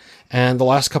volunteers and the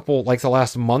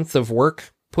last month of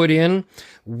work put in,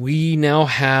 we now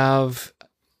have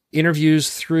interviews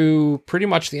through pretty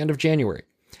much the end of January.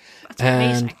 That's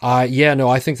amazing. And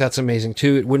I think that's amazing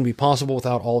too. It wouldn't be possible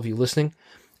without all of you listening,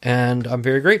 and I'm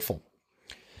very grateful.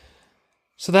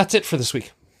 So that's it for this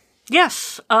week.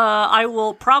 Yes, I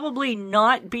will probably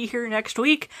not be here next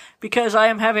week because I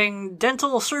am having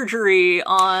dental surgery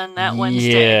on that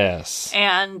Wednesday. Yes.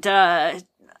 And I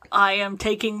am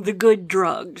taking the good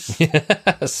drugs.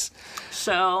 Yes.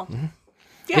 So,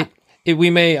 yeah.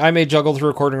 I may juggle the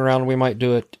recording around. We might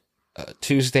do it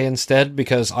Tuesday instead,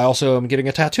 because I also am getting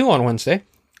a tattoo on Wednesday.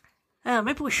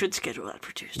 Maybe we should schedule that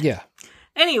for Tuesday. Yeah.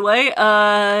 Anyway,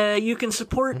 you can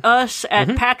support us at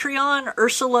Patreon,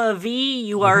 Ursula V,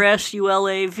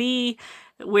 URSULAV,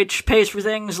 which pays for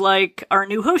things like our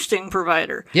new hosting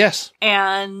provider. Yes.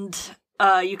 And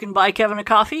you can buy Kevin a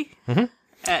coffee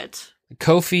at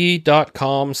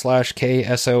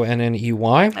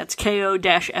Ko-fi.com/KSONNEY. That's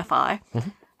KO-FI.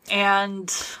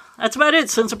 And that's about it,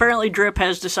 since apparently Drip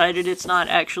has decided it's not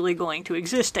actually going to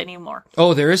exist anymore.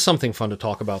 Oh, there is something fun to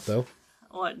talk about, though.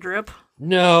 What, Drip?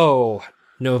 No.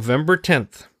 November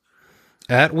 10th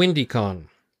at WindyCon.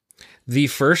 The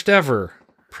first ever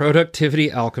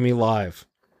Productivity Alchemy Live.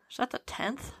 Is that the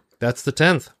 10th? That's the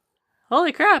 10th.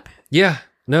 Holy crap. Yeah.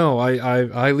 No,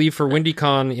 I leave for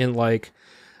WindyCon in like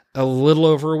a little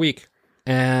over a week.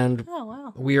 And Oh,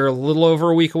 wow. we are a little over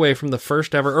a week away from the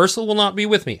first ever. Ursula will not be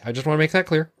with me. I just want to make that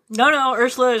clear. No,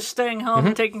 Ursula is staying home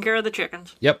and taking care of the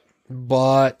chickens. Yep.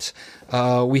 But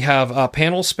we have a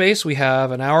panel space. We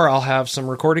have an hour. I'll have some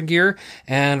recording gear.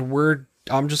 And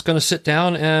I'm just going to sit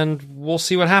down and we'll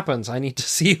see what happens. I need to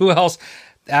see who else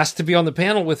asked to be on the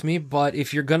panel with me. But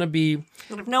if you're going to be...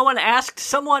 And if no one asked,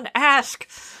 someone ask.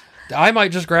 I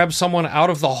might just grab someone out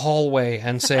of the hallway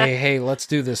and say, hey, let's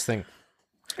do this thing.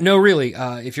 No, really,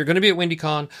 if you're going to be at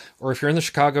WindyCon or if you're in the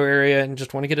Chicago area and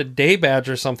just want to get a day badge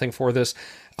or something for this,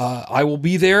 I will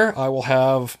be there. I will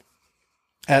have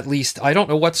at least, I don't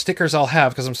know what stickers I'll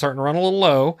have because I'm starting to run a little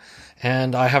low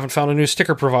and I haven't found a new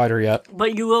sticker provider yet.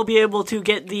 But you will be able to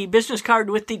get the business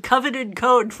card with the coveted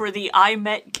code for the I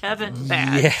Met Kevin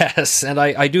badge. Yes, and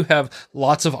I do have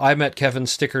lots of I Met Kevin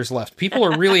stickers left. People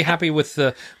are really happy with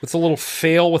the little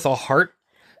fail with a heart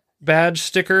badge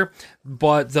sticker,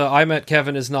 but the I Met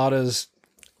Kevin is not as...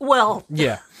 Well,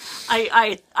 yeah.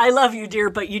 I love you, dear,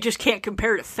 but you just can't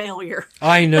compare to failure.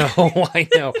 I know, I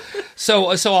know. So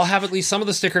I'll have at least some of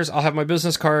the stickers. I'll have my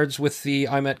business cards with the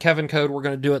I Met Kevin code. We're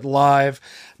going to do it live.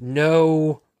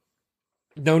 No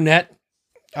net,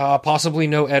 possibly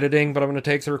no editing, but I'm going to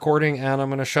take the recording and I'm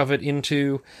going to shove it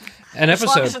into an episode.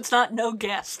 As long as it's not no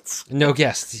guests. No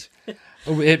guests.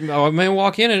 I may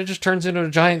walk in and it just turns into a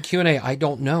giant Q&A. I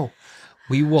don't know.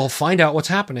 We will find out what's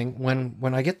happening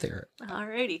when I get there.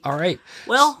 Alrighty. All right.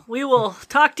 Well, we will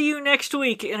talk to you next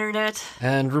week, Internet.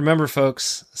 And remember,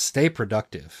 folks, stay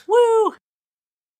productive. Woo!